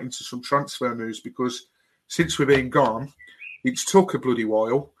some transfer news, because since we've been gone, it's took a bloody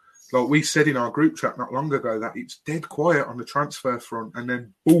while. Like we said in our group chat not long ago, that it's dead quiet on the transfer front, and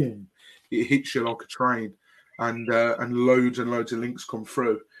then boom, it hits you like a train, and loads and loads of links come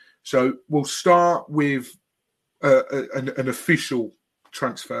through. So we'll start with an official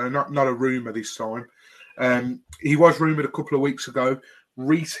transfer, not a rumour this time. He was rumoured a couple of weeks ago.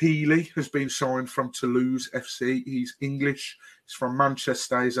 Reece Healey has been signed from Toulouse FC. He's English. He's from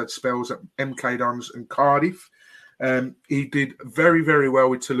Manchester. He's had spells at MK Dons and Cardiff. He did very, very well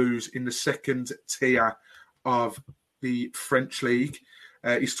with Toulouse in the second tier of the French league.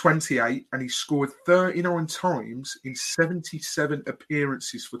 He's 28 and he scored 39 times in 77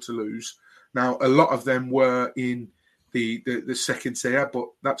 appearances for Toulouse. Now, a lot of them were in the second tier, but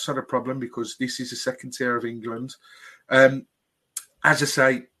that's not a problem because this is the second tier of England. as I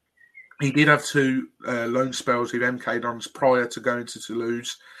say, he did have 2 loan spells with MK Dons prior to going to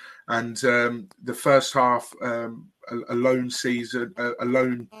Toulouse. And the first half, a loan season, a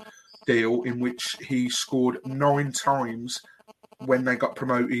loan deal in which he scored 9 times when they got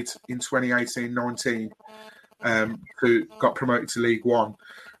promoted in 2018-19, who got promoted to League One.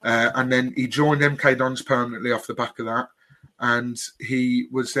 And then he joined MK Dons permanently off the back of that. And he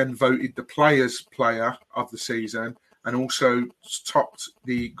was then voted the Players' Player of the season and also topped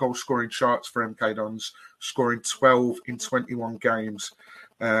the goal-scoring charts for MK Dons, scoring 12 in 21 games.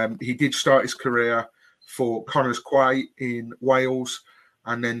 He did start his career for Connors Quay in Wales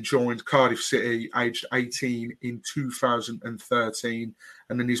and then joined Cardiff City aged 18 in 2013.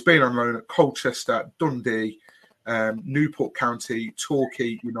 And then he's been on loan at Colchester, Dundee, Newport County,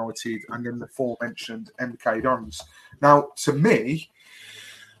 Torquay United, and then the aforementioned MK Dons. Now, to me,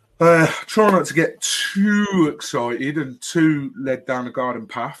 try not to get too excited and too led down the garden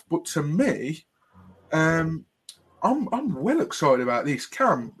path, but to me, I'm well excited about this.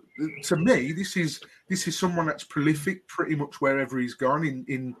 Cam, to me, this is someone that's prolific pretty much wherever he's gone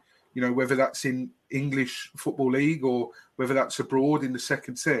in whether that's in English Football League or whether that's abroad in the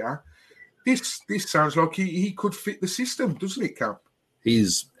second tier. This sounds like he could fit the system, doesn't it, Cam?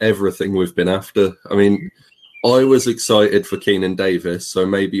 He's everything we've been after. I mean, I was excited for Keenan Davis, so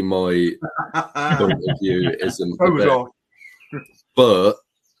maybe my point of view isn't the best. But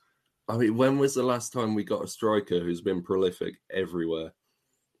I mean, when was the last time we got a striker who's been prolific everywhere?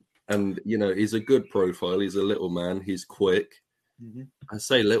 And, he's a good profile. He's a little man. He's quick. Mm-hmm. I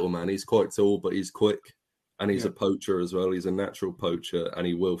say little man. He's quite tall, but he's quick. And he's a poacher as well. He's a natural poacher, and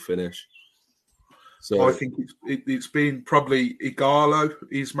he will finish. So I think it's been probably Igalo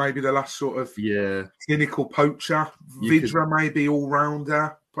is maybe the last sort of clinical poacher. Vidra maybe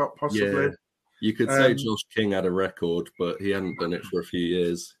all-rounder, possibly. Yeah. You could say Josh King had a record, but he hadn't done it for a few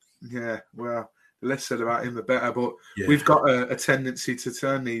years. Yeah, well, the less said about him, the better. But we've got a tendency to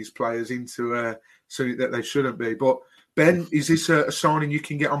turn these players into something that they shouldn't be. But Ben, is this a signing you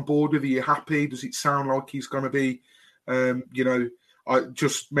can get on board with? Are you happy? Does it sound like he's going to be, I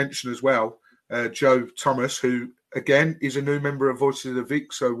just mentioned as well, Joe Thomas, who, again, is a new member of Voices of the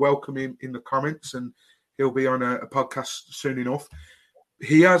Vic, so welcome him in the comments, and he'll be on a podcast soon enough.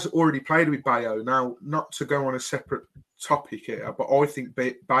 He has already played with Bayo. Now, not to go on a separate topic here, but I think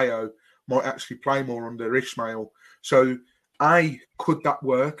Bayo might actually play more under Ishmael. So, A, could that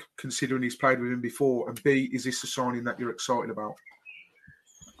work, considering he's played with him before? And B, is this a signing that you're excited about?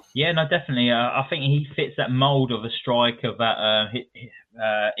 Yeah, no, definitely. I think he fits that mould of a striker that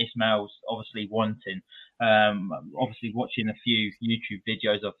Ismail's obviously wanting. Obviously, watching a few YouTube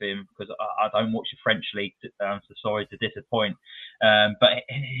videos of him, because I don't watch the French league, so sorry to disappoint. But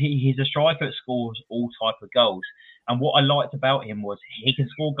he's a striker that scores all type of goals. And what I liked about him was he can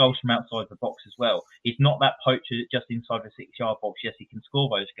score goals from outside the box as well. He's not that poacher just inside the 6-yard box. Yes, he can score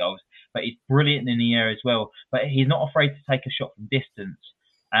those goals, but he's brilliant in the air as well. But he's not afraid to take a shot from distance.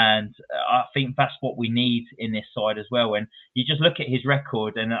 And I think that's what we need in this side as well. And you just look at his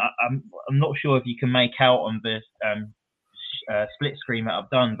record, and I'm not sure if you can make out on the split screen that I've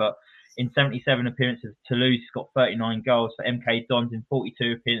done, but in 77 appearances, Toulouse, he's got 39 goals. For MK Dons, in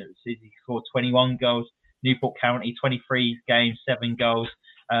 42 appearances, he scored 21 goals. Newport County, 23 games, 7 goals.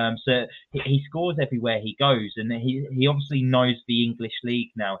 So he scores everywhere he goes, and he obviously knows the English league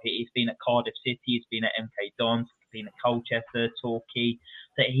now. He's been at Cardiff City, he's been at MK Dons, he's been at Colchester, Torquay.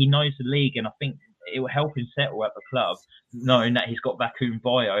 So he knows the league, and I think it will help him settle at the club, knowing that he's got Vakoun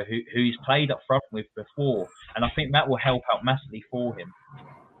Bayo, who he's played up front with before, and I think that will help out massively for him.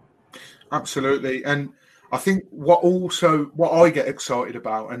 Absolutely, and I think what I get excited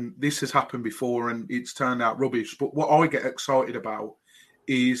about, and this has happened before and it's turned out rubbish, but what I get excited about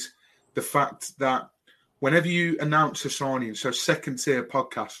is the fact that whenever you announce a signing, so second tier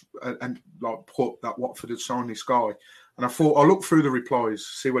podcast, and like put that Watford had signed this guy, and I thought I'll look through the replies,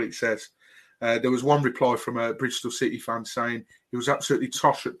 see what it says. There was one reply from a Bristol City fan saying he was absolutely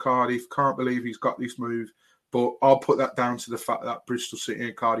tosh at Cardiff, can't believe he's got this move, but I'll put that down to the fact that Bristol City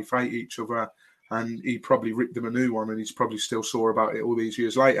and Cardiff hate each other, and he probably ripped them a new one, and he's probably still sore about it all these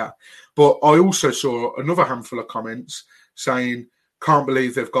years later. But I also saw another handful of comments saying, can't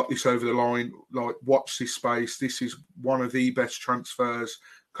believe they've got this over the line, like, watch this space, this is one of the best transfers,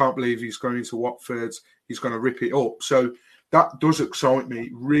 can't believe he's going to Watford, he's going to rip it up. So that does excite me,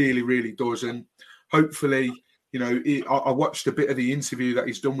 really, really does. And hopefully, I watched a bit of the interview that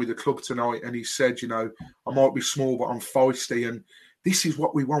he's done with the club tonight, and he said, I might be small, but I'm feisty, and this is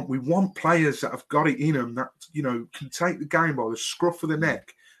what we want. We want players that have got it in them, that, can take the game by the scruff of the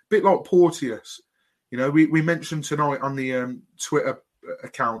neck. A bit like Porteous. You know, we mentioned tonight on the Twitter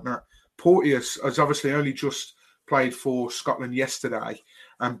account that Porteous has obviously only just played for Scotland yesterday,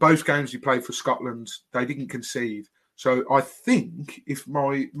 and both games he played for Scotland, they didn't concede. So I think, if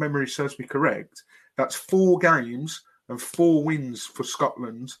my memory serves me correct, that's 4 games and 4 wins for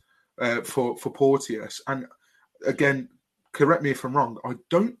Scotland for Porteous. And again, correct me if I'm wrong, I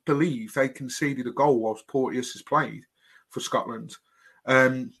don't believe they conceded a goal whilst Porteous has played for Scotland.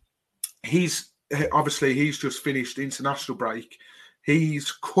 He's just finished international break.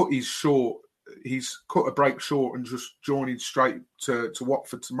 He's cut a break short and just joining straight to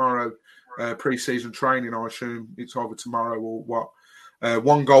Watford tomorrow, pre-season training. I assume it's either tomorrow or what.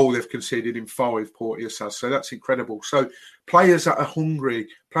 1 goal they've conceded in 5, Porteous has, so that's incredible. So players that are hungry,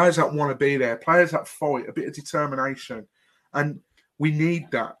 players that want to be there, players that fight, a bit of determination, and we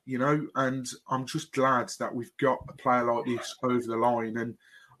need that, you know. And I'm just glad that we've got a player like this over the line, and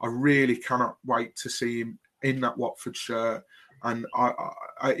I really cannot wait to see him in that Watford shirt. And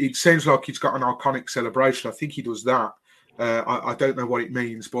it seems like he's got an iconic celebration. I think he does that. I don't know what it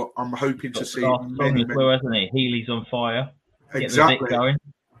means, but I'm hoping to see many. Well, hasn't he? Healey's on fire. Exactly. Going.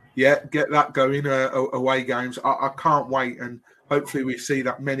 Yeah, get that going. Away games. I can't wait, and hopefully we see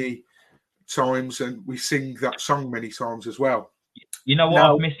that many times, and we sing that song many times as well. You know what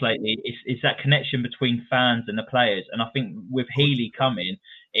I've missed lately is that connection between fans and the players, and I think with Healey coming,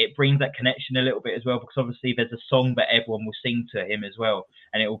 it brings that connection a little bit as well, because obviously there's a song that everyone will sing to him as well,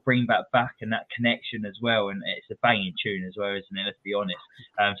 and it will bring that back and that connection as well, and it's a banging tune as well, isn't it? Let's be honest.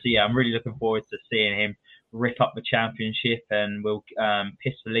 So yeah, I'm really looking forward to seeing him rip up the championship, and we'll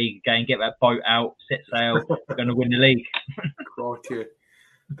piss the league again, get that boat out, set sail. We're going to win the league. Crikey.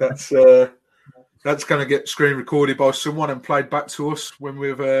 That's going to get screen recorded by someone and played back to us when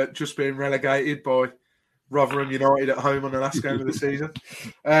we've just been relegated by Rotherham United at home on the last game of the season.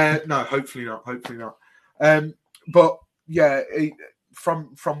 No, hopefully not. But yeah,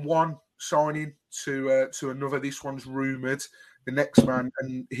 from one signing to another, this one's rumoured. The next man,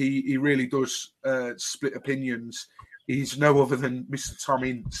 and he really does split opinions. He's no other than Mr. Tom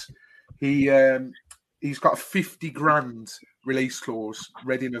Ince. He's got a 50 grand release clause.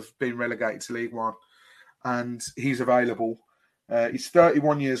 Reading have been relegated to League One, and he's available. He's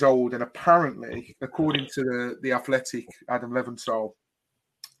 31 years old, and apparently, according to the Athletic, Adam Leventhal,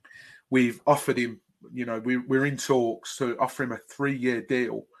 we've offered him, you know, we're in talks to offer him a 3-year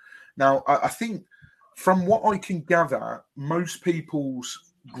deal. Now, I think, from what I can gather, most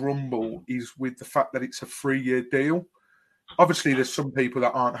people's grumble is with the fact that it's a 3-year deal. Obviously, there's some people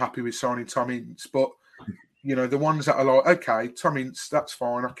that aren't happy with signing Tom Ince, but, you know, the ones that are like, okay, Tom Ince, that's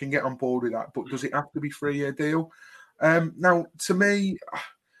fine, I can get on board with that, but does it have to be a 3-year deal? Now, to me,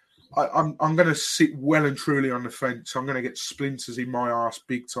 I'm going to sit well and truly on the fence. I'm going to get splinters in my arse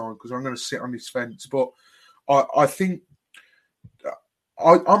big time because I'm going to sit on this fence. But I think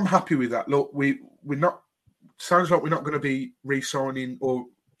I'm happy with that. Look, we're not. Sounds like we're not going to be re-signing or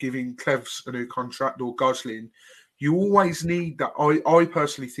giving Clevs a new contract or Gosling. You always need that. I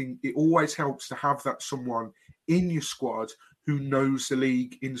personally think it always helps to have that someone in your squad who knows the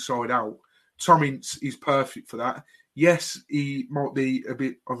league inside out. Tom Ince is perfect for that. Yes, he might be a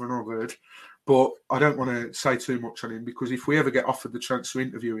bit of an odd, but I don't want to say too much on him because if we ever get offered the chance to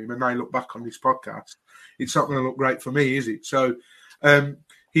interview him and they look back on this podcast, it's not going to look great for me, is it? So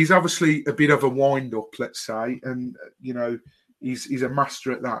he's obviously a bit of a wind-up, let's say, and, you know, he's a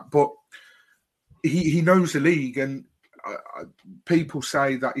master at that. But he knows the league, and people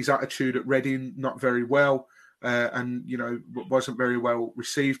say that his attitude at Reading, not very well, and, you know, wasn't very well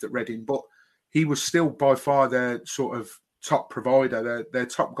received at Reading, but he was still by far their sort of top provider, their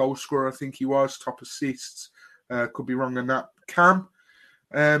top goal scorer, I think he was, top assists. Could be wrong on that. Cam,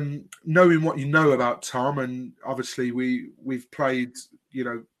 knowing what you know about Tom, and obviously we've played, you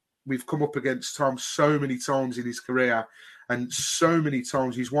know, we've come up against Tom so many times in his career, and so many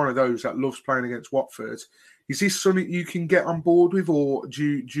times he's one of those that loves playing against Watford. Is this something you can get on board with, or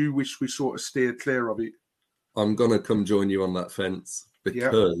do you wish we sort of steered clear of it? I'm going to come join you on that fence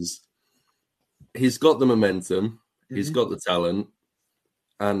because he's got the momentum, he's got the talent,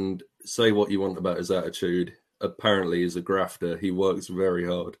 and say what you want about his attitude. Apparently, he's a grafter. He works very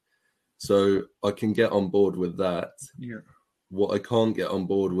hard. So I can get on board with that. Yeah. What I can't get on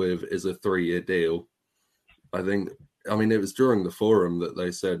board with is a 3-year deal. I mean, it was during the forum that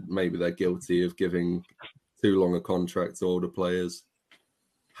they said maybe they're guilty of giving too long a contract to older players.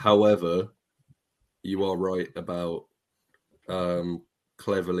 However, you are right about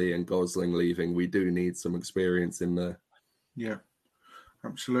Cleverley and Gosling leaving. We do need some experience in there. Yeah,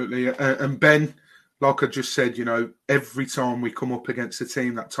 absolutely. And Ben, like I just said, you know, every time we come up against a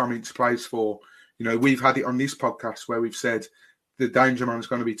team that Tom Ince plays for, You know, we've had it on this podcast where we've said the danger man is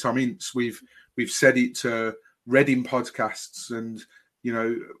going to be Tom Ince. We've said it to Reading podcasts and, you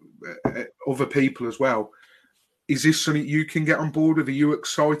know, other people as well. Is this something you can get on board with? Are you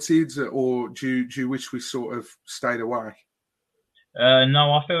excited, or do you wish we sort of stayed away?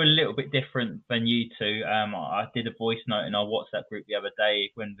 No, I feel a little bit different than you two. I did a voice note in our WhatsApp group the other day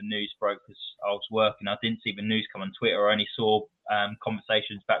when the news broke, because I was working. I didn't see the news come on Twitter. I only saw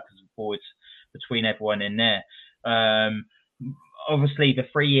conversations backwards and forwards between everyone in there. Obviously, the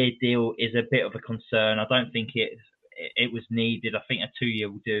 3-year deal is a bit of a concern. I don't think it was needed. I think a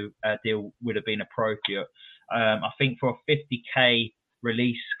 2-year deal would have been appropriate. I think for a 50k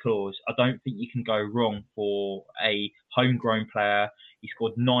release clause, I don't think you can go wrong for a homegrown player. He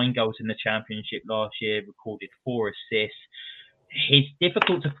scored 9 goals in the Championship last year, recorded 4 assists. He's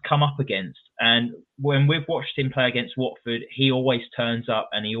difficult to come up against, and when we've watched him play against Watford, he always turns up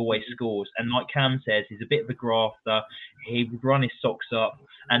and he always scores. And like Cam says, he's a bit of a grafter. He would run his socks up,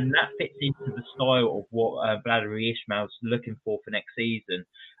 and that fits into the style of what Valery Ismail's looking for next season.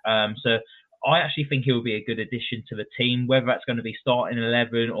 So I actually think he'll be a good addition to the team, whether that's going to be starting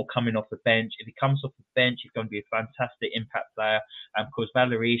 11 or coming off the bench. If he comes off the bench, he's going to be a fantastic impact player. Because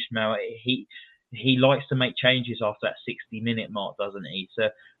Valery Ismail, he likes to make changes after that 60-minute mark, doesn't he? So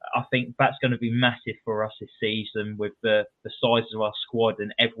I think that's going to be massive for us this season, with the size of our squad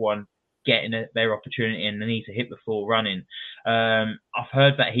and everyone getting their opportunity and the need to hit the floor running. I've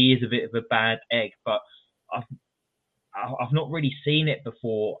heard that he is a bit of a bad egg, but I've not really seen it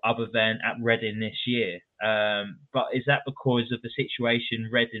before other than at Reading this year. But is that because of the situation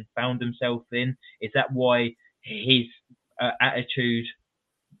Reading found himself in? Is that why his attitude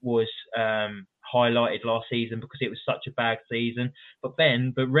was highlighted last season, because it was such a bad season? But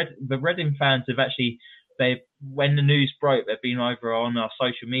then the Reading fans have actually, when the news broke, they've been over on our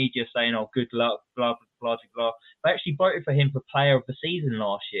social media saying, "Oh, good luck, blah blah blah blah." They actually voted for him for Player of the Season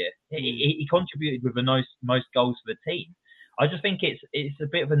last year. He contributed with the most goals for the team. I just think it's a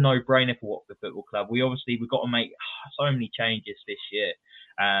bit of a no-brainer for Watford Football Club. We've got to make so many changes this year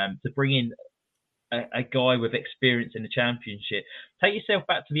to bring in a guy with experience in the Championship. Take yourself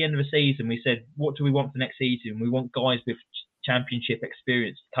back to the end of the season. We said, what do we want for next season? We want guys with Championship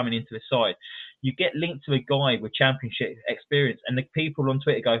experience coming into the side. You get linked to a guy with Championship experience, and the people on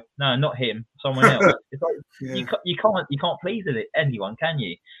Twitter go, "No, not him, someone else." It's like, yeah. You can't please anyone, can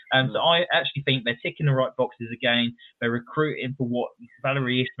you? So I actually think they're ticking the right boxes again. They're recruiting for what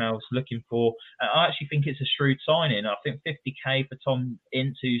Valery Ismail's looking for. And I actually think it's a shrewd signing. I think 50k for Tom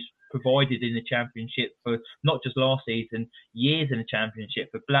Ince, who's provided in the Championship for not just last season, years in the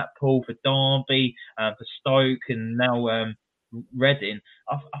Championship, for Blackpool, for Derby, for Stoke, and now Reading.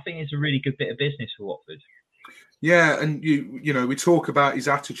 I think it's a really good bit of business for Watford. Yeah, and you know, we talk about his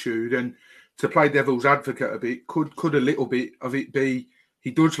attitude, and to play devil's advocate a bit, could a little bit of it be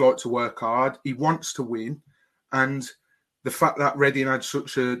he does like to work hard, he wants to win, and the fact that Reading had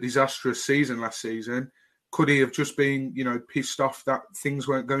such a disastrous season last season, could he have just been, you know, pissed off that things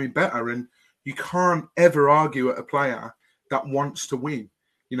weren't going better? And you can't ever argue at a player that wants to win.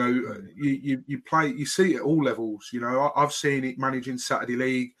 You know, you see it at all levels. You know, I've seen it managing Saturday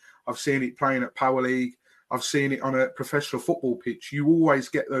League. I've seen it playing at Power League. I've seen it on a professional football pitch. You always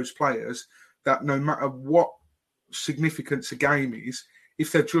get those players that no matter what significance a game is,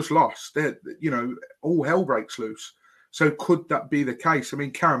 if they've just lost, you know, all hell breaks loose. So could that be the case? I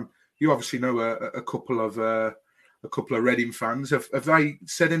mean, Cam, you obviously know a couple of Reading fans. Have they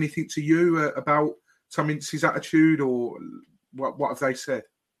said anything to you about Tom Ince's attitude, or what have they said?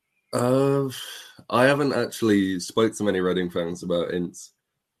 I haven't actually spoke to many Reading fans about Ince,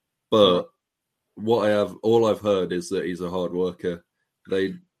 but all I've heard is that he's a hard worker.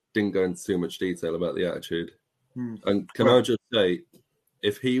 They didn't go into too much detail about the attitude. And I just say,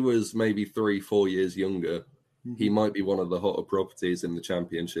 if he was maybe 3-4 years younger, he might be one of the hotter properties in the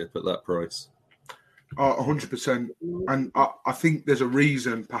Championship at that price. 100%. And I think there's a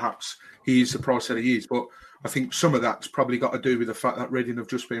reason, perhaps, he is the price that he is. But I think some of that's probably got to do with the fact that Reading have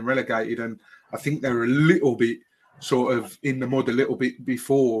just been relegated. And I think they're a little bit sort of in the mud a little bit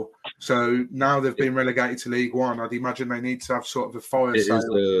before. So now they've been relegated to League One. I'd imagine they need to have sort of a fire sale.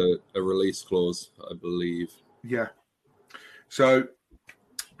 It is a release clause, I believe. Yeah. So,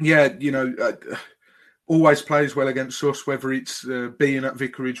 yeah, you know, always plays well against us, whether it's being at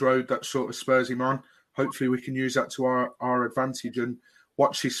Vicarage Road, that sort of spurs him on. Hopefully we can use that to our advantage and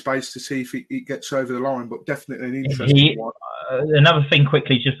watch his space to see if it gets over the line, but definitely an interesting one. Another thing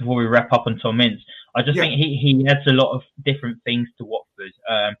quickly, just before we wrap up on Tom Ince, I just think he adds a lot of different things to Watford.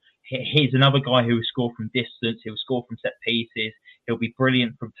 he's another guy who will score from distance. He'll score from set pieces. He'll be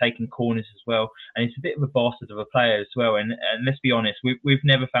brilliant from taking corners as well. And he's a bit of a bastard of a player as well. And let's be honest, we've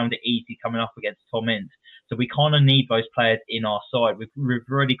never found it easy coming up against Tom Ince. So we kind of need those players in our side. We've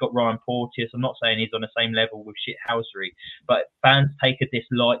already got Ryan Porteous. I'm not saying he's on the same level with Shithousery, but fans take a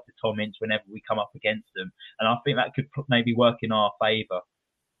dislike to Tom Ince whenever we come up against them. And I think that could maybe work in our favour.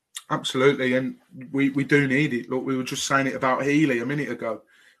 Absolutely, and we do need it. Look, we were just saying it about Healey a minute ago.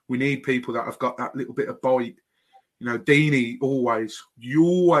 We need people that have got that little bit of bite. You know, Deeney you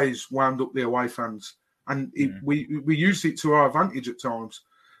always wound up the away fans, and we used it to our advantage at times.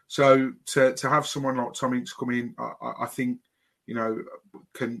 So to have someone like Tom Ince come in, I think, you know,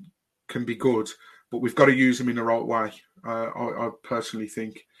 can be good, but we've got to use him in the right way. I personally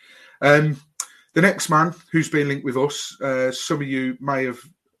think. The next man who's been linked with us, some of you may have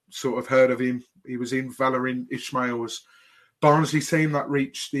sort of heard of him. He was in Valérien Ismail's Barnsley team that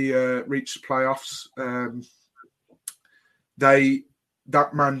reached the playoffs.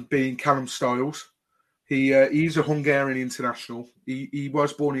 That man being Callum Styles. He's a Hungarian international. He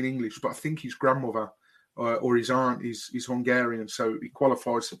was born in English, but I think his grandmother or his aunt is Hungarian, so he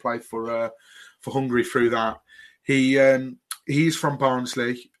qualifies to play for Hungary through that. He's from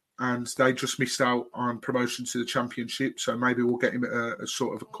Barnsley, and they just missed out on promotion to the Championship, so maybe we'll get him at a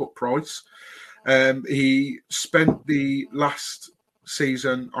sort of a cut price. He spent the last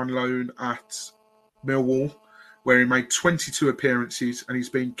season on loan at Millwall, where he made 22 appearances, and he's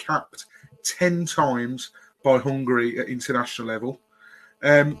been capped 10 times by Hungary at international level.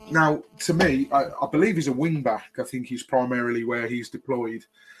 Now, to me, I believe he's a wing-back. I think he's primarily where he's deployed.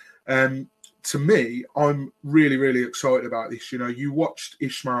 To me, I'm really, really excited about this. You know, you watched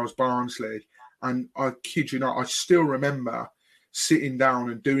Ismail's Barnsley, and I kid you not, I still remember sitting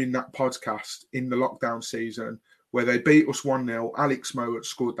down and doing that podcast in the lockdown season where they beat us 1-0. Alex Mowat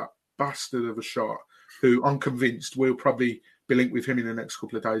scored that bastard of a shot, who I'm convinced we'll probably be linked with him in the next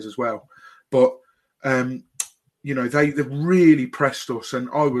couple of days as well. But, you know, they really pressed us, and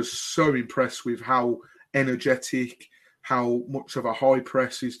I was so impressed with how energetic, how much of a high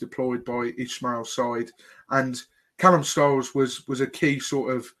press is deployed by Ismail's side. And Callum Styles was a key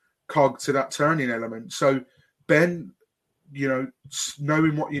sort of cog to that turning element. So, Ben, you know,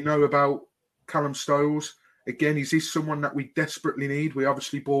 knowing what you know about Callum Styles, again, is this someone that we desperately need? We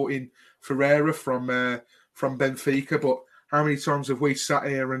obviously bought in Ferreira from Benfica, but how many times have we sat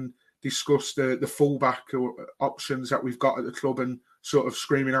here and discussed the fullback options that we've got at the club and sort of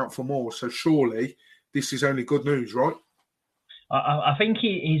screaming out for more? So surely this is only good news, right? I think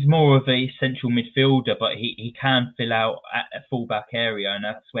he's more of a central midfielder, but he can fill out at a fullback area, and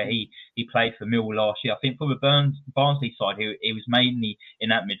that's where he played for Millwall last year. I think from the Barnsley side, he was mainly in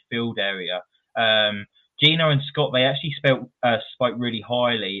that midfield area. Gino and Scott, they actually spoke really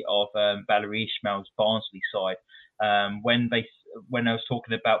highly of Valérien Ismail's Barnsley side. When they was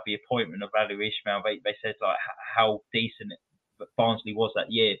talking about the appointment of Valérien Ismail, they said like how decent Barnsley was that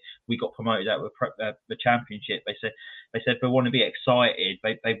year. We got promoted out of the Championship. They said they want to be excited.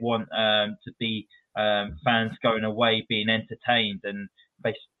 They want to be fans going away being entertained, and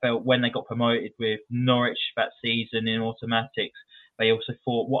they felt when they got promoted with Norwich that season in automatics, they also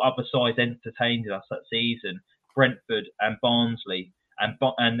thought what other sides entertained us that season? Brentford and Barnsley,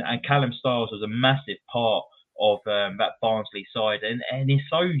 and Callum Styles was a massive part of that Barnsley side, and he's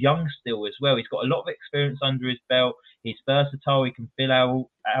so young still as well. He's got a lot of experience under his belt. He's versatile. He can fill out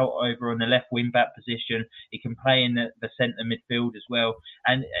over on the left wing back position. He can play in the centre midfield as well.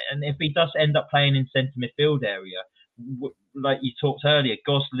 And if he does end up playing in centre midfield area, like you talked earlier,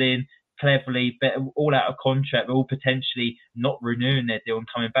 Gosling, Cleverly, all out of contract, all potentially not renewing their deal and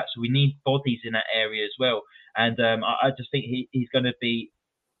coming back. So we need bodies in that area as well. And I just think he's going to be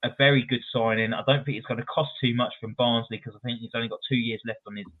a very good signing. I don't think it's going to cost too much from Barnsley, because I think he's only got 2 years left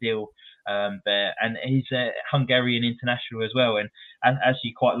on his deal there. And he's a Hungarian international as well. And as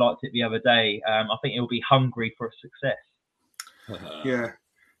you quite liked it the other day, I think he'll be hungry for success. Yeah.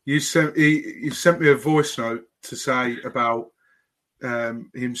 You sent me a voice note to say about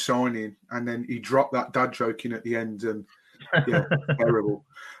him signing, and then he dropped that dad joke in at the end, and yeah, terrible.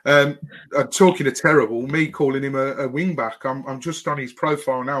 Talking of terrible, me calling him a wing back. I'm just on his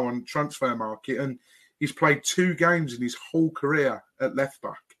profile now on Transfer Market, and he's played 2 games in his whole career at left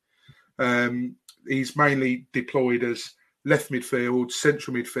back. He's mainly deployed as left midfield,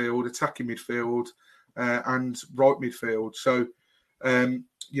 central midfield, attacking midfield, and right midfield. So,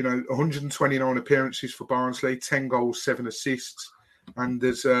 129 appearances for Barnsley, 10 goals, 7 assists, and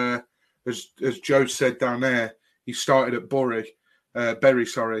as Joe said down there, he started at Bury,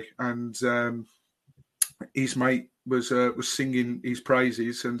 and his mate was singing his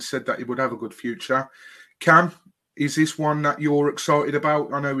praises and said that he would have a good future. Cam, is this one that you're excited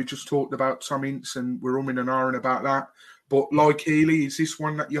about? I know we just talked about Tom Ince and we're umming and ahhing about that. But like Healey, is this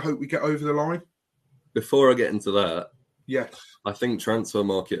one that you hope we get over the line? Before I get into that, yes, I think Transfer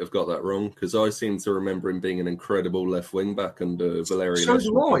Market have got that wrong because I seem to remember him being an incredible left wing back under Valerian. So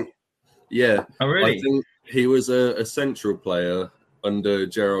do I. Yeah. Oh, really? I think he was a central player under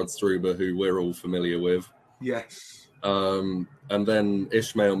Gerard Struber, who we're all familiar with. Yes. And then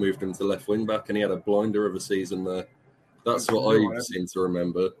Ishmael moved him to left wing back and he had a blinder of a season there. That's what I seem to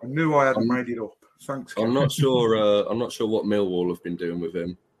remember. I knew I hadn't made it up. Thanks. I'm not sure. I'm not sure what Millwall have been doing with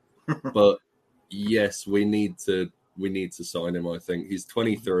him, but yes, we need to sign him. I think he's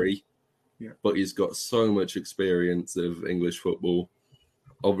 23, but he's got so much experience of English football.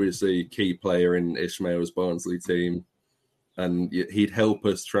 Obviously, key player in Ishmael's Barnsley team, and he'd help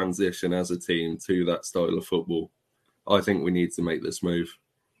us transition as a team to that style of football. I think we need to make this move.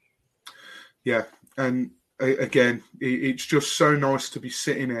 Yeah, and again, it's just so nice to be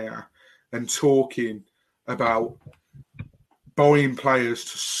sitting here and talking about buying players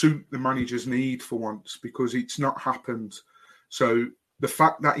to suit the manager's need for once, because it's not happened. So the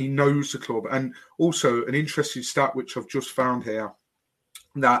fact that he knows the club, and also an interesting stat which I've just found here,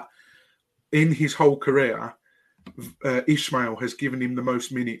 that in his whole career, Ishmael has given him the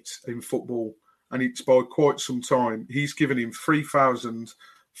most minutes in football, and it's by quite some time. He's given him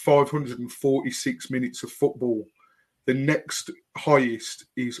 3,546 minutes of football. The next highest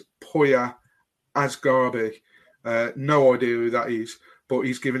is Poya Asgarbi. No idea who that is, but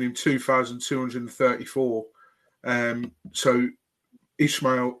he's given him 2,234. So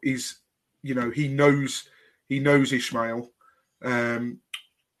Ishmael is, he knows Ishmael.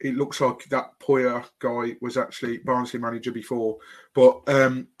 It looks like that Poya guy was actually Barnsley manager before, but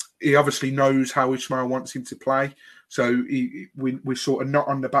he obviously knows how Ishmael wants him to play. So we're sort of not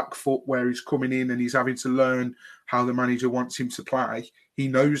on the back foot where he's coming in and he's having to learn how the manager wants him to play. He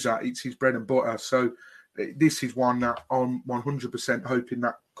knows that it's his bread and butter. So this is one that I'm 100% hoping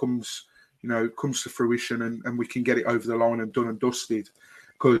that comes to fruition and we can get it over the line and done and dusted.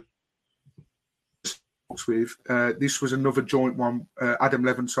 Because this was another joint one. Adam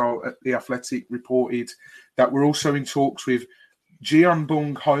Leventhal at The Athletic reported that we're also in talks with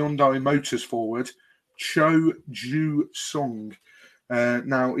Jeonbuk Hyundai Motors forward Cho Ju-sung.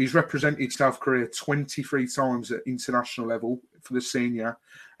 Now, he's represented South Korea 23 times at international level for the senior,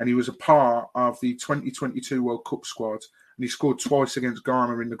 and he was a part of the 2022 World Cup squad, and he scored twice against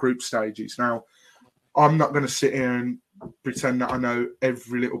Ghana in the group stages. Now, I'm not going to sit here and pretend that I know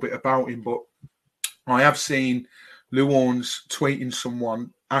every little bit about him, but I have seen Luon's tweeting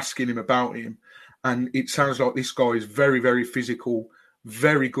someone, asking him about him, and it sounds like this guy is very, very physical,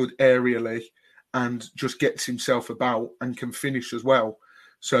 very good aerially, and just gets himself about and can finish as well.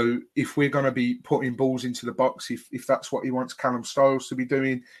 So if we're going to be putting balls into the box, if that's what he wants Callum Styles to be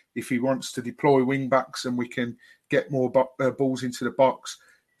doing, if he wants to deploy wing backs and we can get more balls into the box,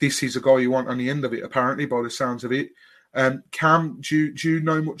 this is a guy you want on the end of it, apparently, by the sounds of it. Cam, do you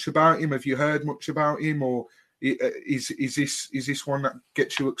know much about him? Have you heard much about him, or is this one that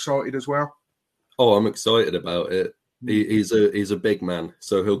gets you excited as well? Oh, I'm excited about it. He's a big man,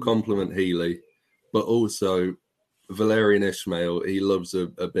 so he'll complement Healey, but also Valerian Ishmael. He loves a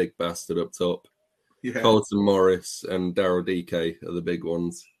big bastard up top. Yeah. Carlton Morris and Daryl DK are the big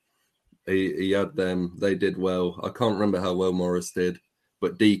ones. He had them. They did well. I can't remember how well Morris did,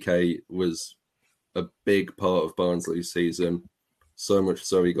 but DK was a big part of Barnsley's season. So much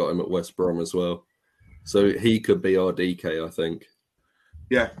so he got him at West Brom as well. So he could be our DK, I think.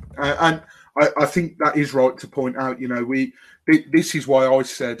 Yeah, and I think that is right to point out. This is why I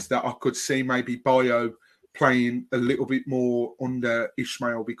said that I could see maybe Bayo playing a little bit more under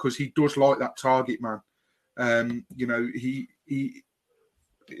Ishmael, because he does like that target man. He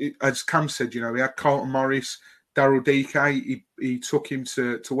as Cam said, he had Carlton Morris, Daryl DK. He took him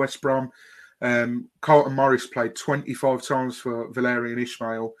to West Brom. Carlton Morris played 25 times for Valerian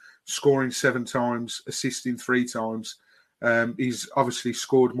Ishmael, scoring 7 times, assisting 3 times. He's obviously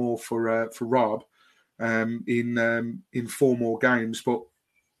scored more for Rob in 4 more games, but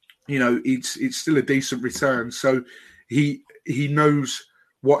it's still a decent return. So he knows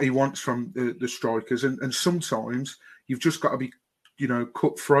what he wants from the strikers, and sometimes you've just got to be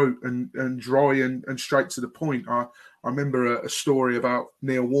cutthroat and dry and straight to the point. I remember a story about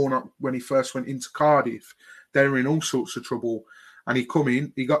Neil Warnock when he first went into Cardiff. They were in all sorts of trouble, and he come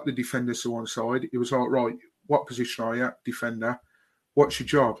in, he got the defenders to one side. He was like, right, what position are you at, defender? What's your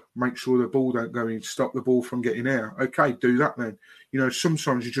job? Make sure the ball don't go in, stop the ball from getting there. Okay, do that then.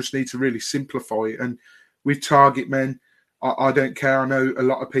 Sometimes you just need to really simplify it. And with target men, I don't care. I know a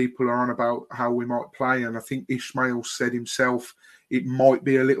lot of people are on about how we might play, and I think Ishmael said himself it might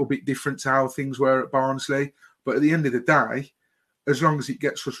be a little bit different to how things were at Barnsley. But at the end of the day, as long as it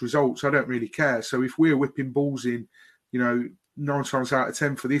gets us results, I don't really care. So if we're whipping balls in, 9 times out of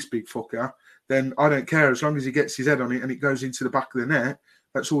 10 for this big fucker, then I don't care. As long as he gets his head on it and it goes into the back of the net,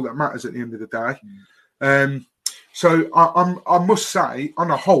 that's all that matters at the end of the day. So I must say,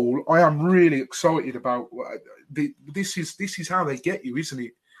 on a whole, I am really excited about this. Is how they get you, isn't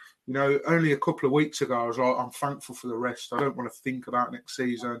it? Only a couple of weeks ago, I was like, I'm thankful for the rest. I don't want to think about next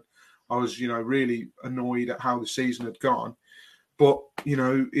season. I was, really annoyed at how the season had gone. But,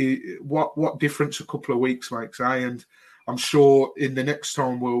 what difference a couple of weeks makes, eh? And I'm sure in the next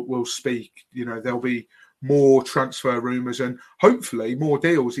time we'll speak, there'll be more transfer rumours and hopefully more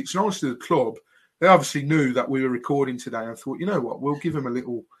deals. It's nice to the club. They obviously knew that we were recording today and thought, you know what, we'll give them a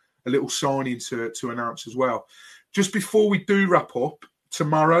little signing to announce as well. Just before we do wrap up,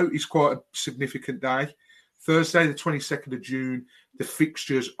 tomorrow is quite a significant day. Thursday, the 22nd of June, the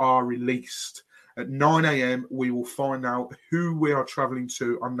fixtures are released. At 9 a.m, we will find out who we are travelling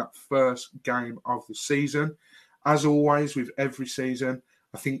to on that first game of the season. As always, with every season,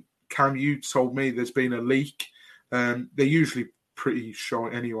 I think, Cam, you told me there's been a leak. They're usually pretty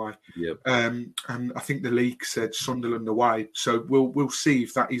short anyway. Yep. And I think the leak said Sunderland away. So we'll see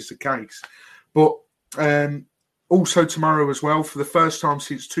if that is the case. But also tomorrow as well, for the first time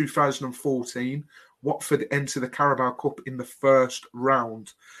since 2014, Watford enter the Carabao Cup in the first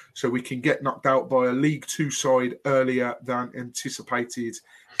round. So we can get knocked out by a League Two side earlier than anticipated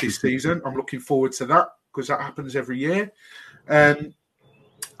this season. I'm looking forward to that because that happens every year. And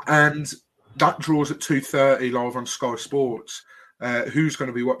that draws at 2:30 live on Sky Sports. Who's going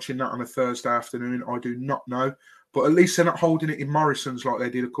to be watching that on a Thursday afternoon? I do not know. But at least they're not holding it in Morrison's like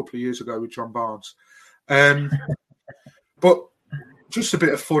they did a couple of years ago with John Barnes. But just a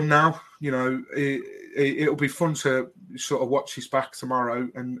bit of fun now. It'll be fun to sort of watch this back tomorrow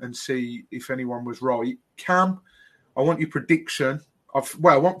and see if anyone was right. Cam, I want your prediction.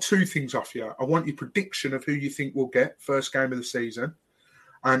 I want two things off you. I want your prediction of who you think will get first game of the season.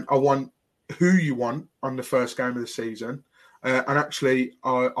 And I want who you want on the first game of the season. And actually,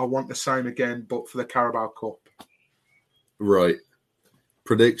 I want the same again, but for the Carabao Cup. Right.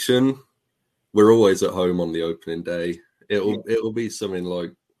 Prediction. We're always at home on the opening day. It'll be something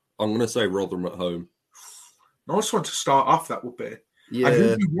like, I'm going to say Rotherham at home. Nice one to start off, that would be. Yeah. And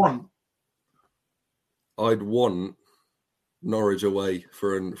who do you want? I'd want Norwich away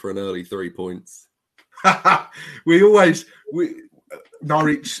for an early 3 points.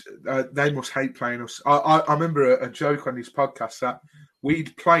 Norwich, they must hate playing us. I remember a joke on this podcast that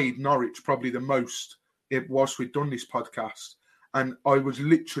we'd played Norwich probably the most whilst we'd done this podcast. And I was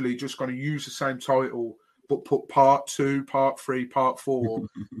literally just going to use the same title, but put part 2, part 3, part 4,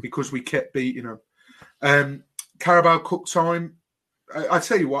 because we kept beating them. Carabao Cup time. I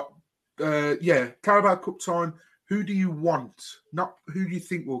tell you what, Carabao Cup time. Who do you want? Not who do you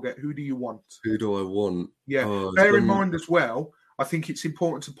think we'll get. Who do you want? Who do I want? Yeah. Bear in mind as well, I think it's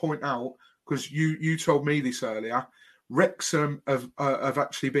important to point out, because you told me this earlier, Wrexham have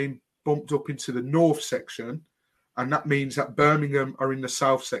actually been bumped up into the north section, and that means that Birmingham are in the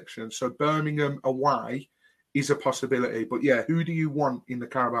south section. So Birmingham away is a possibility. But yeah, who do you want in the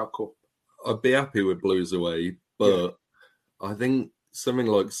Carabao Cup? I'd be happy with Blues away, but I think something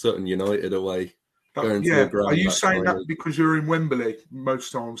like Sutton United away. Going to the ground. Are you saying that because you're in Wembley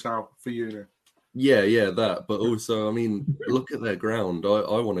most times now for uni? Yeah, that. But also, I mean, look at their ground.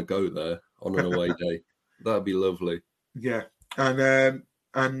 I want to go there on an away day. That'd be lovely. Yeah,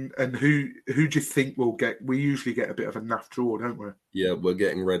 and who do you think we'll get? We usually get a bit of a naff draw, don't we? Yeah, we're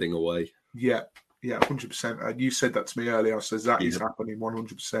getting Reading away. Yeah, 100%. You said that to me earlier, so that is happening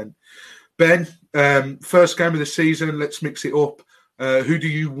 100%. Ben, first game of the season. Let's mix it up. Who do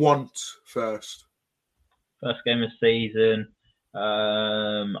you want first? First game of the season.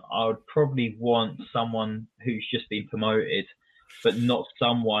 I would probably want someone who's just been promoted, but not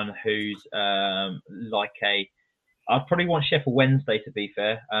someone who's I'd probably want Sheffield Wednesday, to be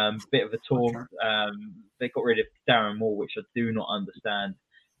fair. Bit of a talk. Okay. They got rid of Darren Moore, which I do not understand.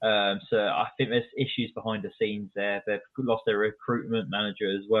 So I think there's issues behind the scenes there. They've lost their recruitment manager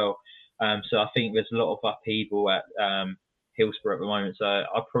as well. So I think there's a lot of upheaval at Hillsborough at the moment. So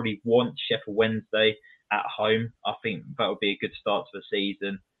I probably want Sheffield Wednesday at home. I think that would be a good start to the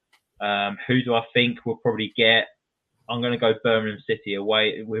season. Who do I think we'll probably get? I'm going to go Birmingham City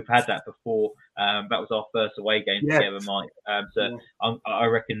away. We've had that before. That was our first away game together, Mike. I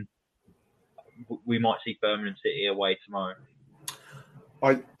reckon we might see Birmingham City away tomorrow.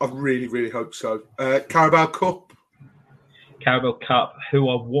 I really, really hope so. Carabao Cup. Carabao Cup, who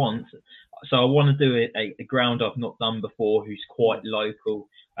I want. So I want to do a ground I've not done before, who's quite local.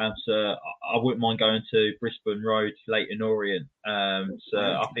 So I wouldn't mind going to Brisbane Road, Leyton Orient. So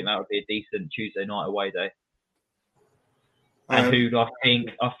I think that would be a decent Tuesday night away day. And who I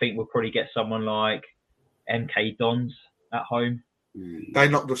think we'll probably get someone like MK Dons at home. They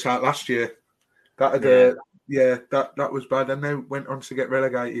knocked us out last year. That was bad. And they went on to get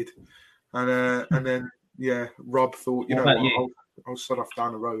relegated. And then Rob thought, I'll set off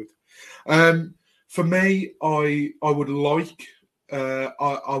down the road. For me, I would like,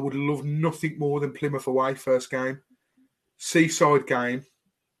 I would love nothing more than Plymouth away first game, seaside game.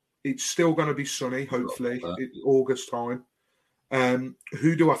 It's still going to be sunny, hopefully, August time.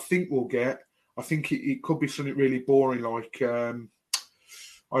 Who do I think we'll get? I think it could be something really boring, like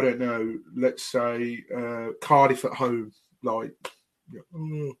I don't know. Let's say Cardiff at home, like.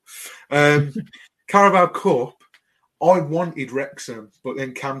 Carabao Cup. I wanted Wrexham, but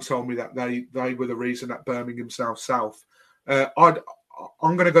then Cam told me that they were the reason that Birmingham South. I'm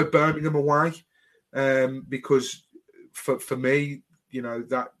going to go Birmingham away because for me,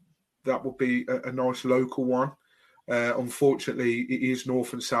 that would be a nice local one. Unfortunately, it is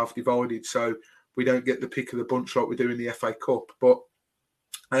North and South divided, so we don't get the pick of the bunch like we do in the FA Cup. But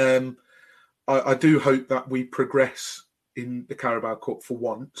I do hope that we progress in the Carabao Cup for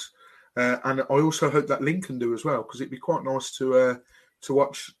once. And I also hope that Lincoln do as well, because it'd be quite nice to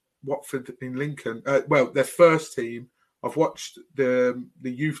watch Watford in Lincoln. Their first team. I've watched the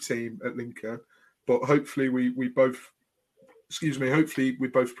youth team at Lincoln, but hopefully we both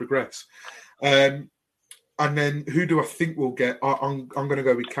progress. And then who do I think we'll get? I'm going to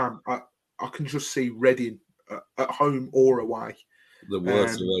go with Cam. I can just see Reading at home or away. The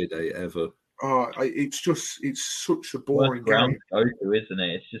worst away day ever. It's such a boring ground game. to go to, isn't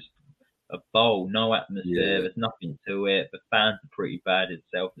it? It's just a bowl, no atmosphere. Yeah. There's nothing to it. The fans are pretty bad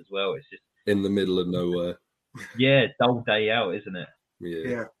itself as well. It's just in the middle of nowhere. Yeah, dull day out, isn't it?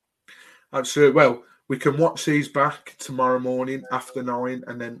 Yeah, absolutely. Well, we can watch these back tomorrow morning after 9,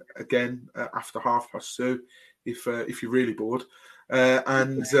 and then again after 2:30 if you're really bored,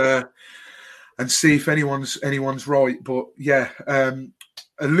 and see if anyone's right. But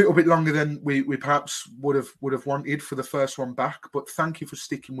a little bit longer than we perhaps would have wanted for the first one back. But thank you for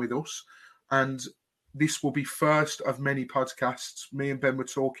sticking with us. And this will be first of many podcasts. Me and Ben were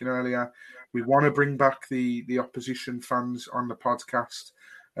talking earlier. We want to bring back the opposition fans on the podcast.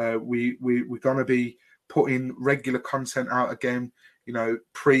 We're going to be putting regular content out again.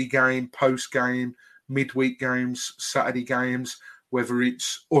 Pre-game, post-game, midweek games, Saturday games. Whether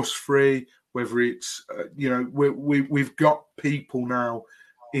it's us three, whether it's we've got people now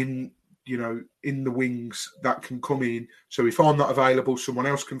in the wings that can come in. So if I'm not available, someone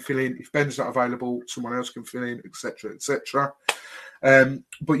else can fill in. If Ben's not available, someone else can fill in, etc., etc.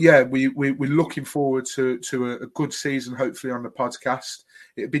 But yeah, we're looking forward to a good season, hopefully on the podcast.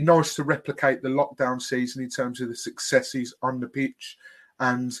 It'd be nice to replicate the lockdown season in terms of the successes on the pitch,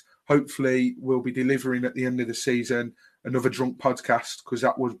 and hopefully we'll be delivering at the end of the season another drunk podcast, because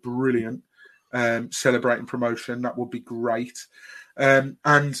that was brilliant. Celebrating promotion, that would be great.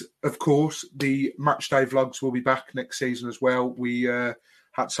 And of course, the matchday vlogs will be back next season as well. We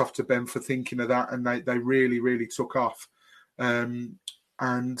hats off to Ben for thinking of that, and they really, really took off. And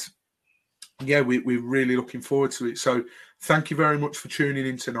yeah, we're really looking forward to it. So thank you very much for tuning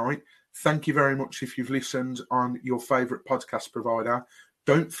in tonight. Thank you very much if you've listened on your favourite podcast provider.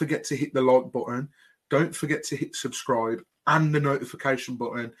 Don't forget to hit the like button. Don't forget to hit subscribe and the notification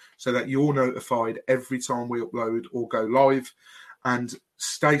button so that you're notified every time we upload or go live. And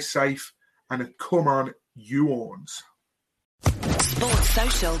stay safe, and come on, you Horns. Sports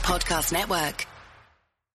Social Podcast Network.